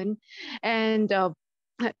concern. And,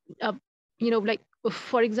 like,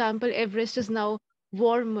 for example, Everest is now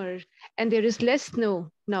warmer and there is less snow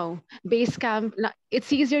now. Base camp,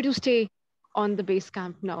 it's easier to stay on the base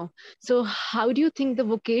camp now. So how do you think the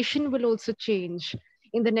vocation will also change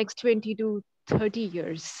in the next 20 to 30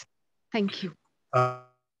 years? Thank you.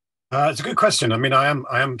 It's a good question. I mean, I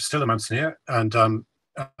am still a mountaineer, and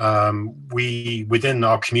we within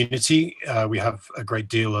our community we have a great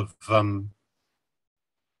deal of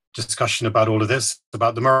discussion about all of this,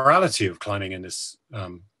 about the morality of climbing in this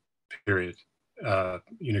period.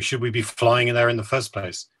 You know, should we be flying in there in the first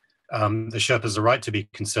place? The Sherpas are right to be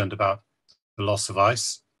concerned about the loss of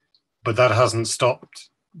ice, but that hasn't stopped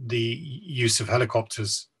the use of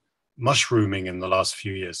helicopters mushrooming in the last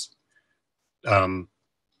few years.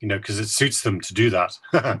 You know, because it suits them to do that.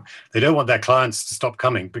 They don't want their clients to stop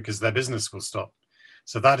coming because their business will stop.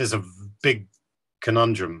 So that is a big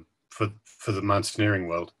conundrum for the mountaineering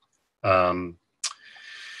world. I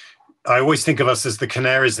always think of us as the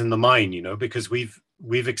canaries in the mine, you know, because we've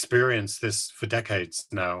experienced this for decades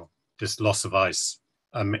now, this loss of ice.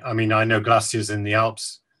 I mean, I know glaciers in the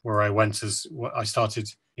Alps where I started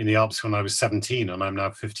in the Alps when I was 17 and I'm now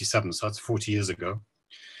 57, so that's 40 years ago.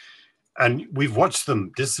 And we've watched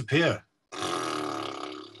them disappear.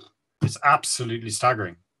 It's absolutely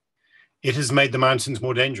staggering. It has made the mountains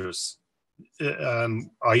more dangerous.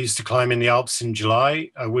 I used to climb in the Alps in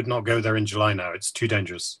July. I would not go there in July now. It's too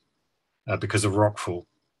dangerous because of rockfall.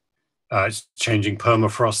 It's changing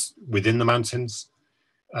permafrost within the mountains,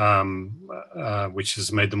 which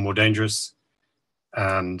has made them more dangerous.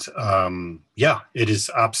 And yeah, it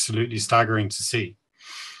is absolutely staggering to see.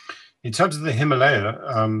 In terms of the Himalaya,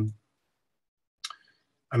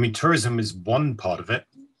 I mean, tourism is one part of it.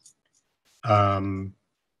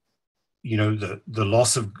 You know, the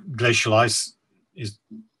loss of glacial ice is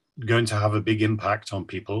going to have a big impact on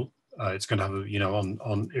people. It's going to have, you know,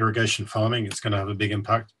 on irrigation farming, it's going to have a big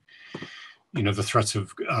impact. You know, the threat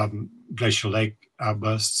of glacial lake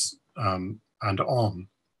outbursts and on.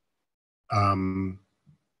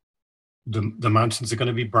 The mountains are going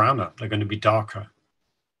to be browner. They're going to be darker.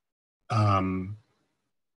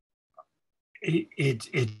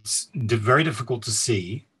 It's very difficult to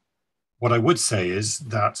see. What I would say is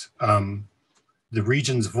that the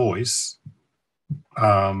region's voice,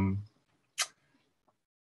 in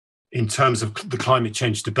terms of the climate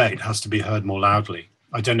change debate, has to be heard more loudly.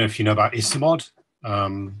 I don't know if you know about ISIMOD,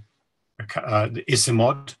 the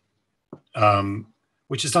ISIMOD,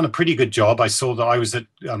 which has done a pretty good job. I saw that I was at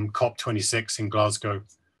COP26 in Glasgow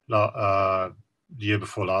the year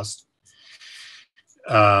before last.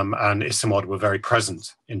 And ISIMOD were very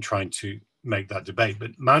present in trying to make that debate.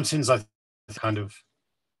 But mountains, I think, kind of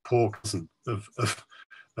poor cousin of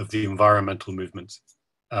the environmental movement.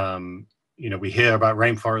 You know, we hear about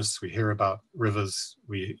rainforests, we hear about rivers,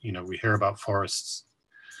 we hear about forests,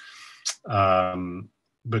 but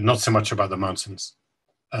not so much about the mountains.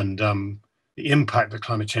 And the impact that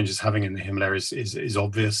climate change is having in the Himalayas is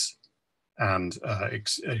obvious and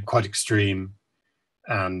quite extreme.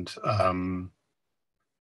 And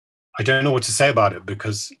I don't know what to say about it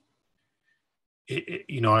because,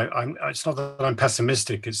 you know, it's not that I'm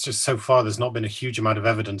pessimistic. It's just so far there's not been a huge amount of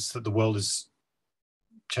evidence that the world is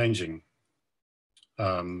changing.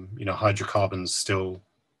 You know, hydrocarbons still,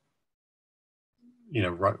 you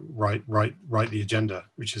know, right the agenda,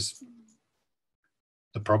 which is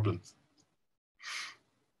the problem.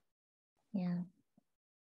 Yeah.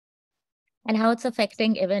 And how it's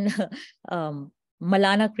affecting even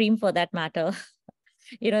Malana cream for that matter.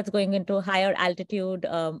 You know, it's going into higher altitude.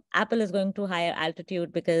 Apple is going to higher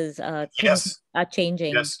altitude because things are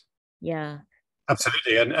changing. Yes. Yeah.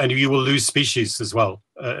 Absolutely. And you will lose species as well.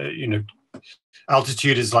 You know,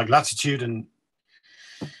 altitude is like latitude, and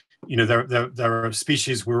you know, there are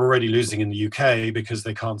species we're already losing in the UK because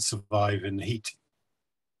they can't survive in the heat,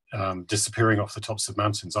 disappearing off the tops of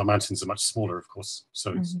mountains. Our mountains are much smaller, of course,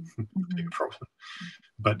 so it's a big problem.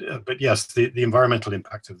 But yes, the environmental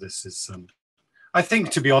impact of this is, I think,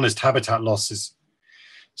 to be honest, habitat loss is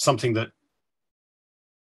something that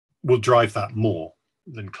will drive that more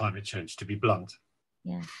than climate change, to be blunt.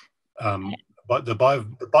 Yeah. But the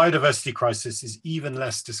biodiversity crisis is even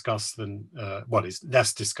less discussed than, is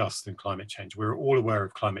less discussed than climate change. We're all aware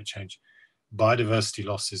of climate change. Biodiversity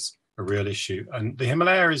loss is a real issue. And the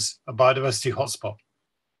Himalaya is a biodiversity hotspot.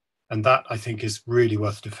 And that, I think, is really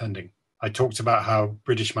worth defending. I talked about how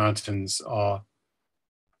British mountains are,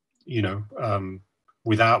 you know,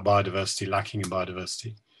 without biodiversity, lacking in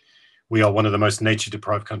biodiversity. We are one of the most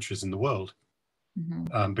nature-deprived countries in the world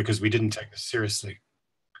because we didn't take this seriously.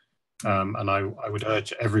 And I would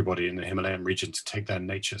urge everybody in the Himalayan region to take their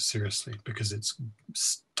nature seriously because it's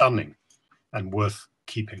stunning and worth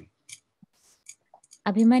keeping.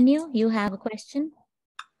 Abhimanyu, you have a question?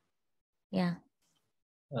 Yeah.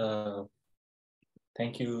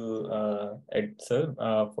 Thank you, Ed sir,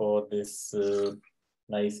 for this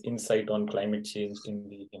nice insight on climate change in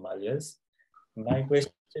the Himalayas. My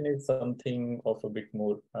question is something of a bit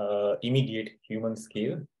more immediate human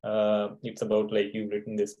scale. It's about, like, you've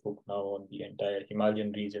written this book now on the entire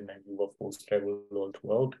Himalayan region, and you've of course traveled all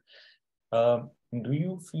throughout. Do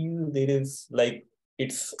you feel there is, like,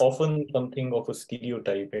 it's often something of a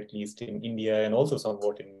stereotype, at least in India and also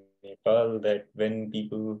somewhat in Nepal, that when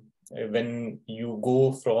you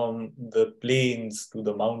go from the plains to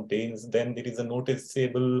the mountains, then there is a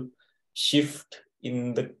noticeable shift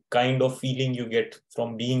in the kind of feeling you get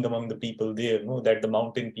from being among the people there, no? That the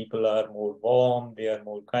mountain people are more warm, they are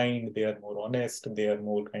more kind, they are more honest, they are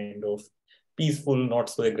more kind of peaceful, not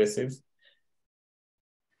so aggressive.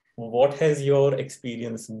 What has your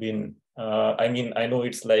experience been? I mean, I know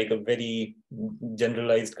it's like a very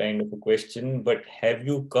generalized kind of a question, but have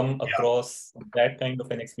you come across that kind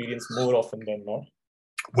of an experience more often than not?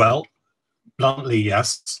 Well, bluntly,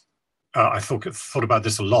 yes. I thought about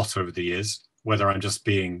this a lot over the years, whether I'm just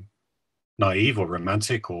being naive or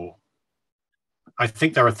romantic, or I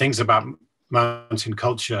think there are things about mountain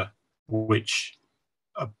culture which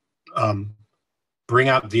bring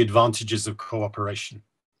out the advantages of cooperation.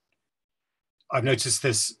 I've noticed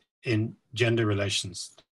this in gender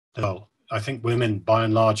relations. Well, I think women, by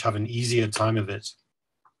and large, have an easier time of it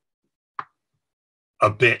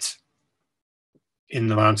a bit in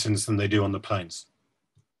the mountains than they do on the plains,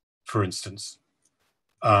 for instance.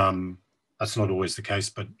 That's not always the case,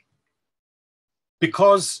 but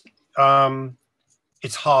because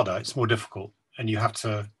it's harder, it's more difficult, and you have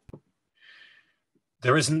to,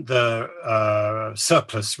 there isn't the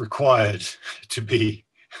surplus required to be,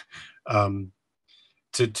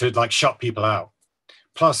 to like shut people out.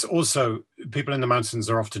 Plus also, people in the mountains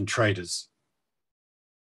are often traders,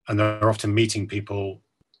 and they're often meeting people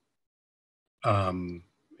from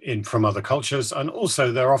other cultures, and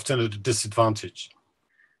also they're often at a disadvantage.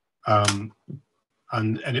 And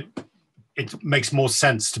it makes more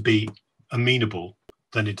sense to be amenable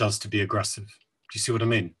than it does to be aggressive. Do you see what I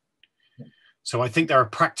mean? So I think there are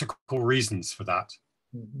practical reasons for that.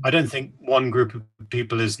 I don't think one group of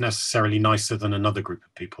people is necessarily nicer than another group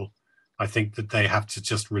of people. I think that they have to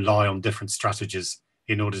just rely on different strategies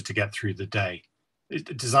in order to get through the day.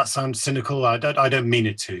 Does that sound cynical? I don't mean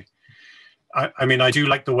it to. I mean, I do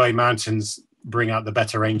like the way mountains bring out the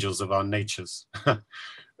better angels of our natures,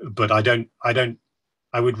 but I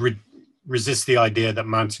would resist the idea that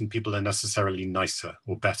mountain people are necessarily nicer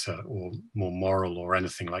or better or more moral or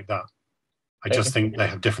anything like that. I just think they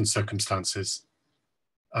have different circumstances.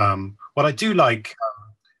 What I do like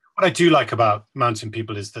about mountain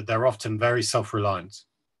people is that they're often very self-reliant,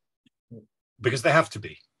 because they have to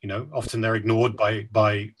be. You know, often they're ignored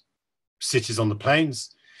by cities on the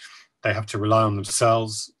plains. They have to rely on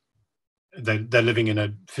themselves. They're living in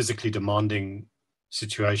a physically demanding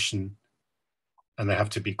situation, and they have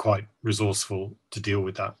to be quite resourceful to deal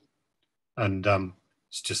with that. And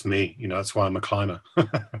it's just me, you know, that's why I'm a climber.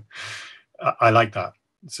 I like that.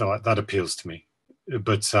 So that appeals to me.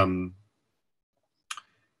 But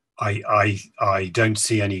I don't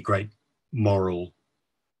see any great moral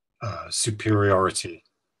superiority.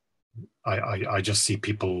 I just see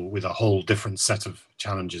people with a whole different set of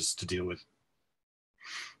challenges to deal with.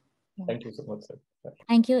 Thank you so much, sir.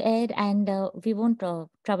 Thank you, Ed. And we won't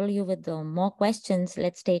trouble you with more questions.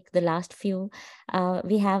 Let's take the last few.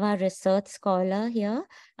 We have our research scholar here,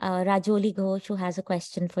 Rajoli Ghosh, who has a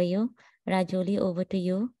question for you. Rajoli, over to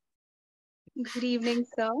you. Good evening,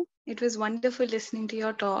 sir. It was wonderful listening to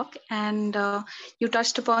your talk, and you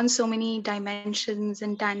touched upon so many dimensions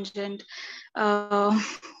and tangent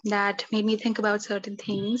that made me think about certain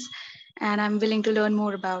things, and I'm willing to learn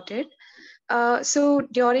more about it. So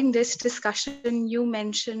during this discussion, you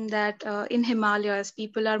mentioned that in Himalayas,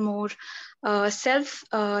 people are more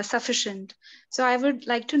self-sufficient. So I would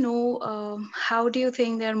like to know, how do you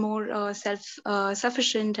think they're more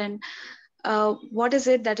self-sufficient, and what is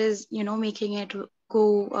it that is, making it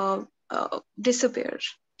go disappear?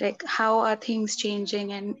 Like, how are things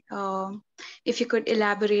changing? And if you could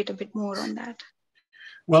elaborate a bit more on that.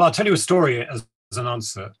 Well, I'll tell you a story as an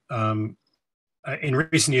answer. In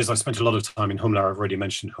recent years, I've spent a lot of time in Humla. I've already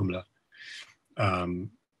mentioned Humla.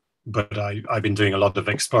 But I've been doing a lot of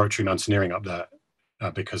exploratory mountaineering up there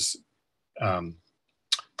because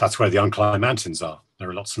that's where the unclimbed mountains are. There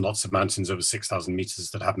are lots and lots of mountains over 6,000 meters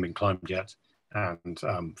that haven't been climbed yet. And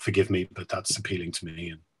forgive me, but that's appealing to me.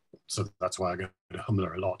 And so that's why I go to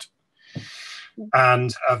Humla a lot.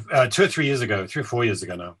 And 2 or 3 years ago, 3 or 4 years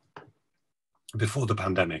ago now, before the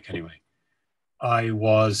pandemic anyway, I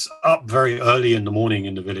was up very early in the morning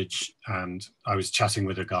in the village, and I was chatting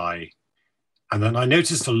with a guy. And then I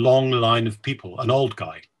noticed a long line of people, an old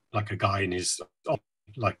guy, like a guy in his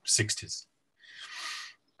like 60s.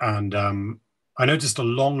 And I noticed a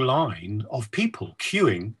long line of people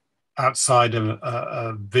queuing outside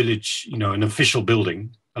a village, you know, an official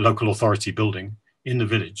building, a local authority building in the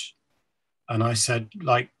village. And I said,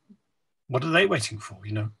 like, what are they waiting for,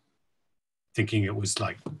 you know? Thinking it was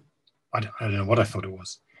like, I don't know what I thought it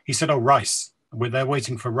was. He said, oh, rice. They're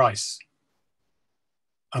waiting for rice.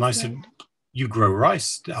 And I said, you grow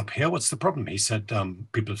rice up here? What's the problem? He said,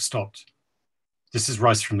 people have stopped. This is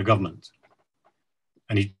rice from the government.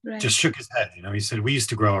 And he just shook his head, you know. He said, we used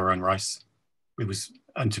to grow our own rice. It was,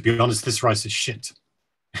 and to be honest, this rice is shit.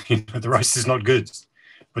 You know, the rice is not good,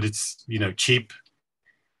 but it's, you know, cheap,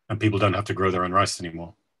 and people don't have to grow their own rice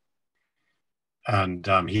anymore. And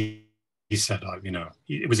he said, you know,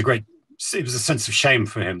 it was a sense of shame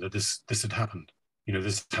for him that this had happened, you know,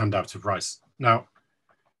 this handout of rice. Now,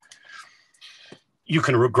 you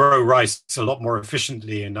can grow rice a lot more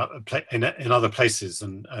efficiently in other places,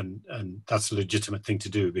 and that's a legitimate thing to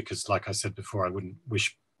do, because, like I said before, I wouldn't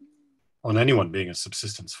wish on anyone being a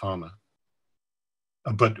subsistence farmer.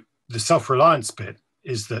 But the self-reliance bit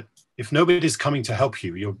is that if nobody's coming to help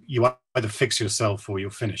you, you either fix yourself or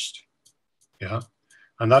you're finished. Yeah,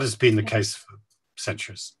 and that has been the case for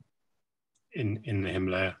centuries in the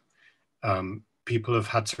Himalaya. People have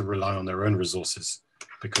had to rely on their own resources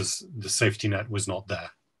because the safety net was not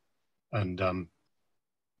there, and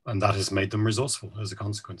that has made them resourceful as a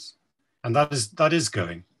consequence. And that is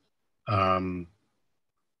going.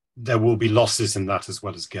 There will be losses in that as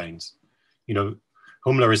well as gains. You know,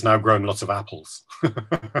 Humla is now growing lots of apples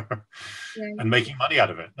and making money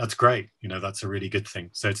out of it. That's great. You know, that's a really good thing.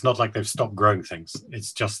 So it's not like they've stopped growing things.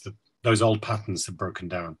 It's just that those old patterns have broken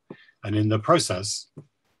down. And in the process,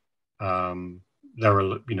 there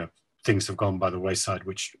are, you know, things have gone by the wayside,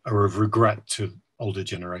 which are of regret to older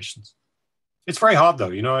generations. It's very hard though,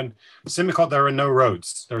 you know, in Simicot, there are no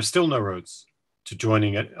roads. There are still no roads to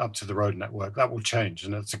joining it up to the road network. That will change,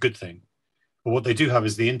 and that's a good thing. But what they do have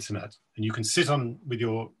is the internet, and you can sit on with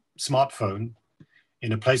your smartphone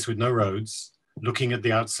in a place with no roads, looking at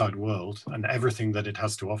the outside world and everything that it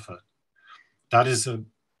has to offer. That is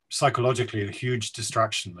psychologically a huge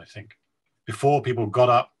distraction, I think. Before, people got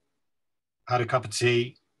up, had a cup of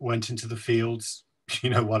tea, went into the fields, you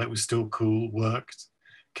know, while it was still cool, worked,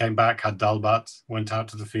 came back, had dal bhat, went out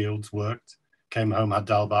to the fields, worked, came home, had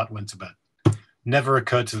dal bhat, went to bed. Never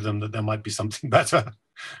occurred to them that there might be something better.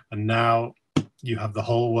 And now you have the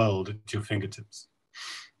whole world at your fingertips.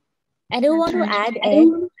 I do want to add, Ed,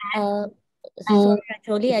 sorry,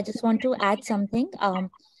 Rajoli, I just want to add something.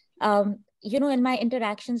 You know, in my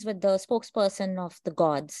interactions with the spokesperson of the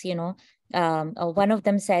gods, you know, one of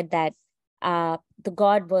them said that the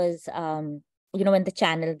god was, you know, in the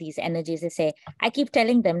channel, these energies, they say, I keep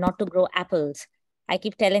telling them not to grow apples. I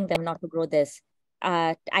keep telling them not to grow this.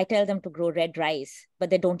 I tell them to grow red rice, but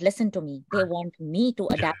they don't listen to me. They want me to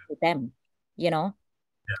adapt to them, you know.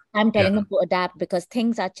 I'm telling them to adapt because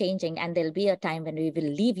things are changing, and there'll be a time when we will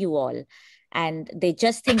leave you all. And they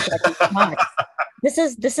just think that it's smart. This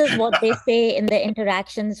is what they say in the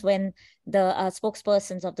interactions when the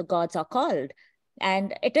spokespersons of the gods are called.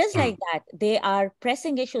 And it is like that. They are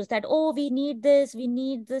pressing issues that, oh, we need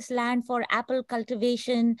this land for apple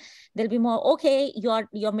cultivation. There'll be more. Okay,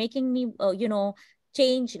 you're making me, you know,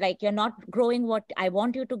 change. Like, you're not growing what I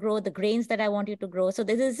want you to grow, the grains that I want you to grow. So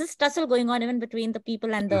there is this tussle going on even between the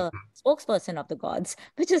people and the spokesperson of the gods,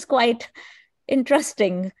 which is quite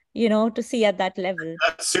interesting, you know, to see at that level.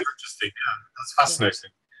 That's super interesting. Yeah, that's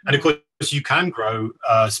fascinating. And of course, you can grow,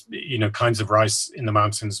 you know, kinds of rice in the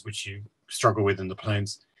mountains, which you struggle with in the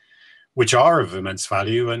plains, which are of immense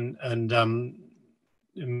value. And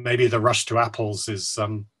maybe the rush to apples is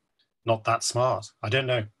not that smart. I don't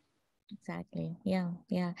know. Exactly.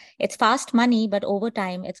 Yeah. It's fast money, but over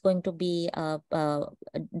time, it's going to be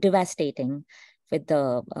devastating with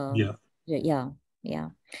the yeah.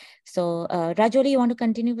 So, Rajoli, you want to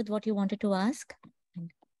continue with what you wanted to ask?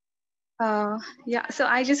 So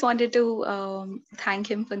I just wanted to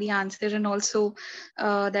thank him for the answer, and also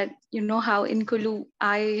that, you know, how in Kulu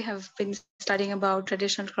I have been studying about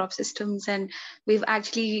traditional crop systems, and we've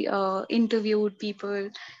actually interviewed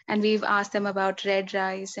people, and we've asked them about red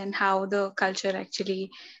rice and how the culture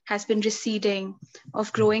actually has been receding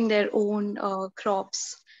of growing their own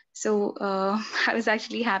crops. So I was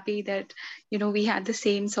actually happy that, you know, we had the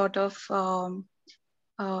same sort of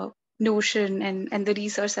notion and the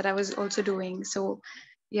research that I was also doing. So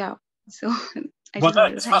yeah, so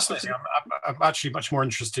It's fascinating. I'm actually much more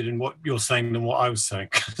interested in what you're saying than what I was saying.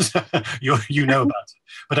 you know about it,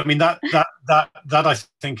 but I mean that I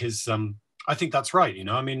think is I think that's right. You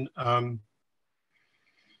know, I mean,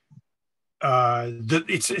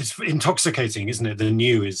 it's intoxicating, isn't it? The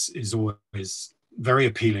new is always very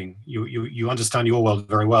appealing. You understand your world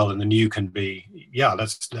very well, and the new can be, yeah,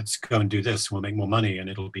 let's go and do this. We'll make more money, and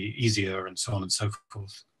it'll be easier, and so on and so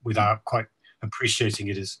forth, without quite appreciating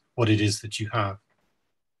it is what it is that you have.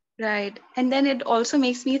 Right. And then it also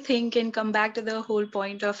makes me think and come back to the whole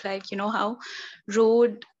point of, like, how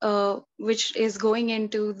road, which is going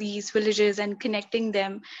into these villages and connecting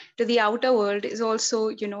them to the outer world, is also,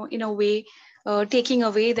 in a way, taking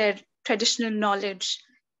away their traditional knowledge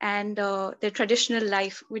and their traditional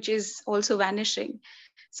life, which is also vanishing.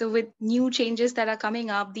 So with new changes that are coming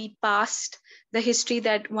up, the past, the history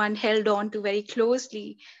that one held on to very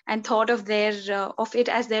closely and thought of it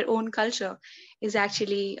as their own culture, is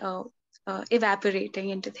actually evaporating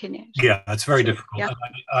into thin air. Yeah, it's very difficult. Yeah.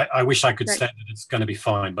 I wish I could say that it's going to be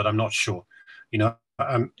fine, but I'm not sure.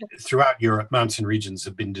 Throughout Europe, mountain regions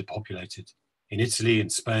have been depopulated. In Italy, in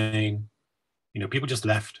Spain, people just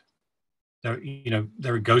left. There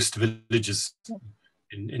are ghost villages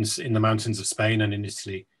in the mountains of Spain and in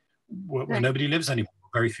Italy where nobody lives anymore.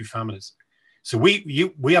 Very few families. So we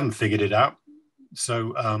haven't figured it out.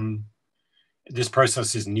 So this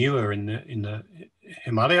process is newer in the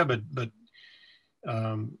Himalaya, but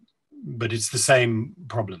it's the same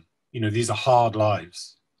problem. These are hard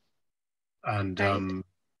lives, and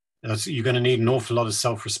you're going to need an awful lot of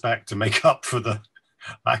self-respect to make up for the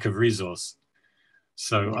lack of resource.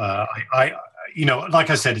 So like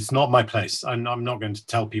I said, it's not my place. I'm not going to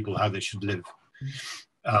tell people how they should live.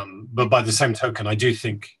 But by the same token, I do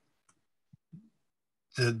think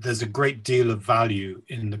there's a great deal of value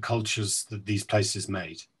in the cultures that these places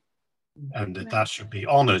made, and that should be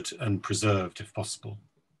honored and preserved if possible.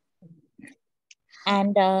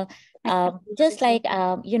 And just like,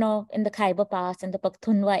 in the Khyber Pass and the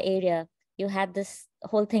Pakhtunkhwa area, you had this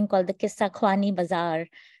whole thing called the Kissa Khwani Bazaar,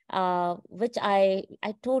 which I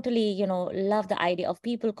totally, love the idea of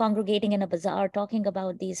people congregating in a bazaar, talking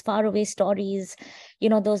about these faraway stories,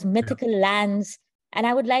 those mythical lands. And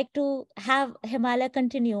I would like to have Himalaya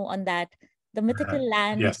continue on that, the mythical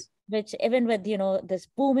land, yes. Which even with, this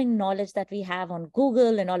booming knowledge that we have on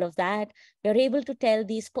Google and all of that, we're able to tell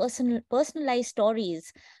these personalized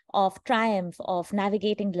stories of triumph, of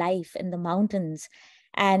navigating life in the mountains,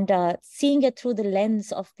 and seeing it through the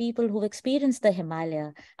lens of people who've experienced the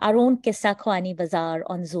Himalaya, our own Kissa Khwani Bazaar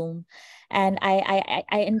on Zoom. And I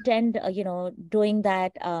intend, doing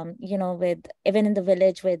that, with even in the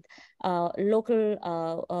village with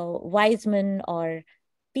local wise men or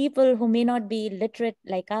people who may not be literate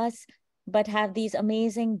like us, but have these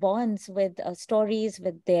amazing bonds with stories,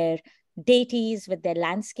 with their deities, with their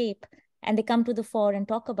landscape. And they come to the fore and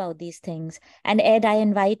talk about these things. And Ed, I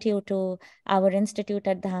invite you to our institute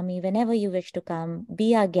at Dhami whenever you wish to come,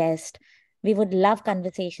 be our guest. We would love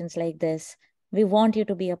conversations like this. We want you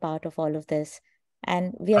to be a part of all of this.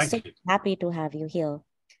 And we are so happy to have you here.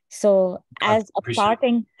 So as a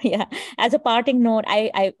parting note,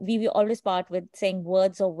 we always part with saying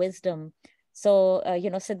words of wisdom. So,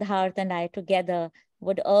 Siddharth and I together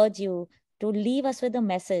would urge you to leave us with a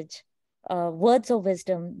message, words of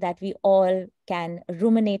wisdom that we all can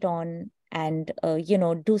ruminate on and,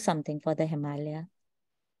 do something for the Himalaya.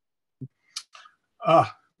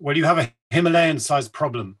 Well, you have a Himalayan-sized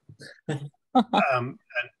problem.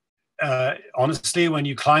 Honestly, when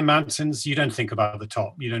you climb mountains, you don't think about the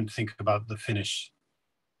top. You don't think about the finish.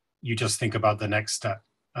 You just think about the next step,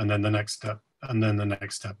 and then the next step, and then the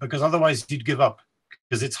next step, because otherwise you'd give up,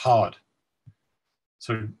 because it's hard.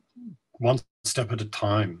 So one step at a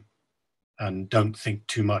time, and don't think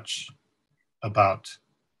too much about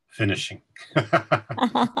finishing.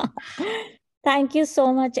 Thank you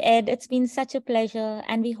so much, Ed. It's been such a pleasure,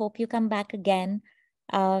 and we hope you come back again.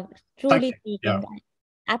 Truly speaking, I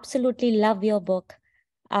absolutely love your book.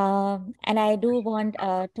 And I do want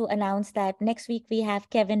to announce that next week we have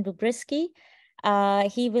Kevin Bubrisky.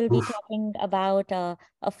 He will be talking about a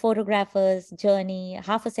photographer's journey,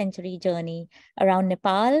 half a century journey around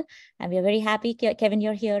Nepal. And we're very happy, Kevin,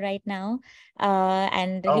 you're here right now.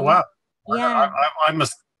 Wow. Yeah. I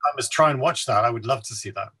must try and watch that. I would love to see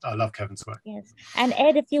that. I love Kevin's work. Yes. And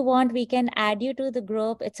Ed, if you want, we can add you to the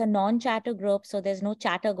group. It's a non-chatter group, so there's no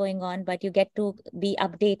chatter going on, but you get to be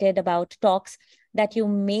updated about talks that you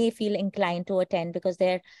may feel inclined to attend, because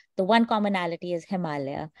the one commonality is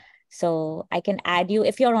Himalaya. So I can add you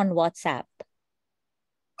if you're on WhatsApp.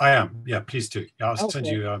 I am. Yeah, please do. Yeah, I'll send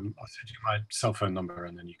you my cell phone number,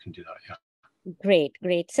 and then you can do that. Yeah.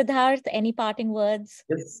 Great. Siddharth, any parting words?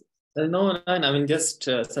 Yes. No, I mean, just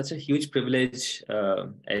such a huge privilege,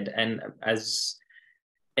 Ed. And as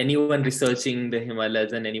anyone researching the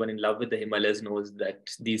Himalayas and anyone in love with the Himalayas knows that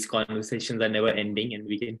these conversations are never ending, and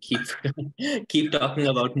we can keep keep talking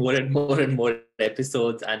about more and more and more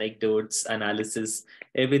episodes, anecdotes, analysis,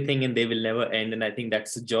 everything, and they will never end. And I think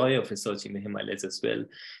that's the joy of researching the Himalayas as well.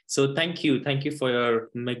 So thank you for your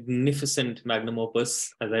magnificent magnum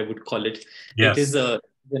opus, as I would call it. Yes. It is an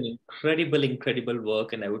incredible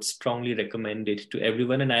work, and I would strongly recommend it to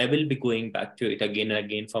everyone. And I will be going back to it again and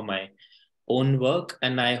again for my own work,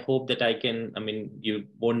 and I hope that I can, you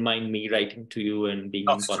won't mind me writing to you and being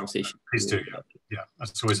in conversation. Please do. Yeah,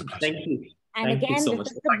 that's always a pleasure. Thank you. And Thank again, you so this much.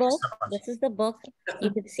 is the book. This is the book. You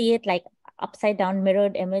could see it like upside down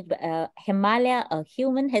mirrored image. Himalaya, A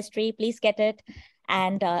Human History. Please get it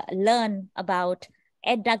and learn about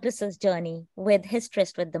Ed Douglas's journey with his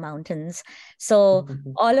tryst with the mountains. So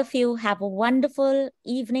all of you have a wonderful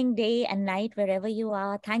evening, day, and night wherever you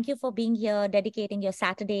are. Thank you for being here, dedicating your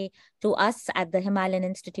Saturday to us at the Himalayan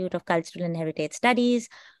Institute of Cultural and Heritage Studies.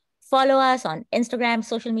 Follow us on Instagram,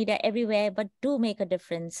 social media, everywhere, but do make a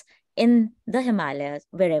difference in the Himalayas,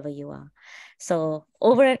 wherever you are. So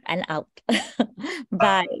over and out.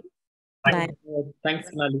 Bye. Bye. Thanks,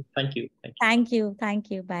 Sonali. Thank you. Thank you. Thank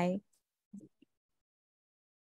you. Bye.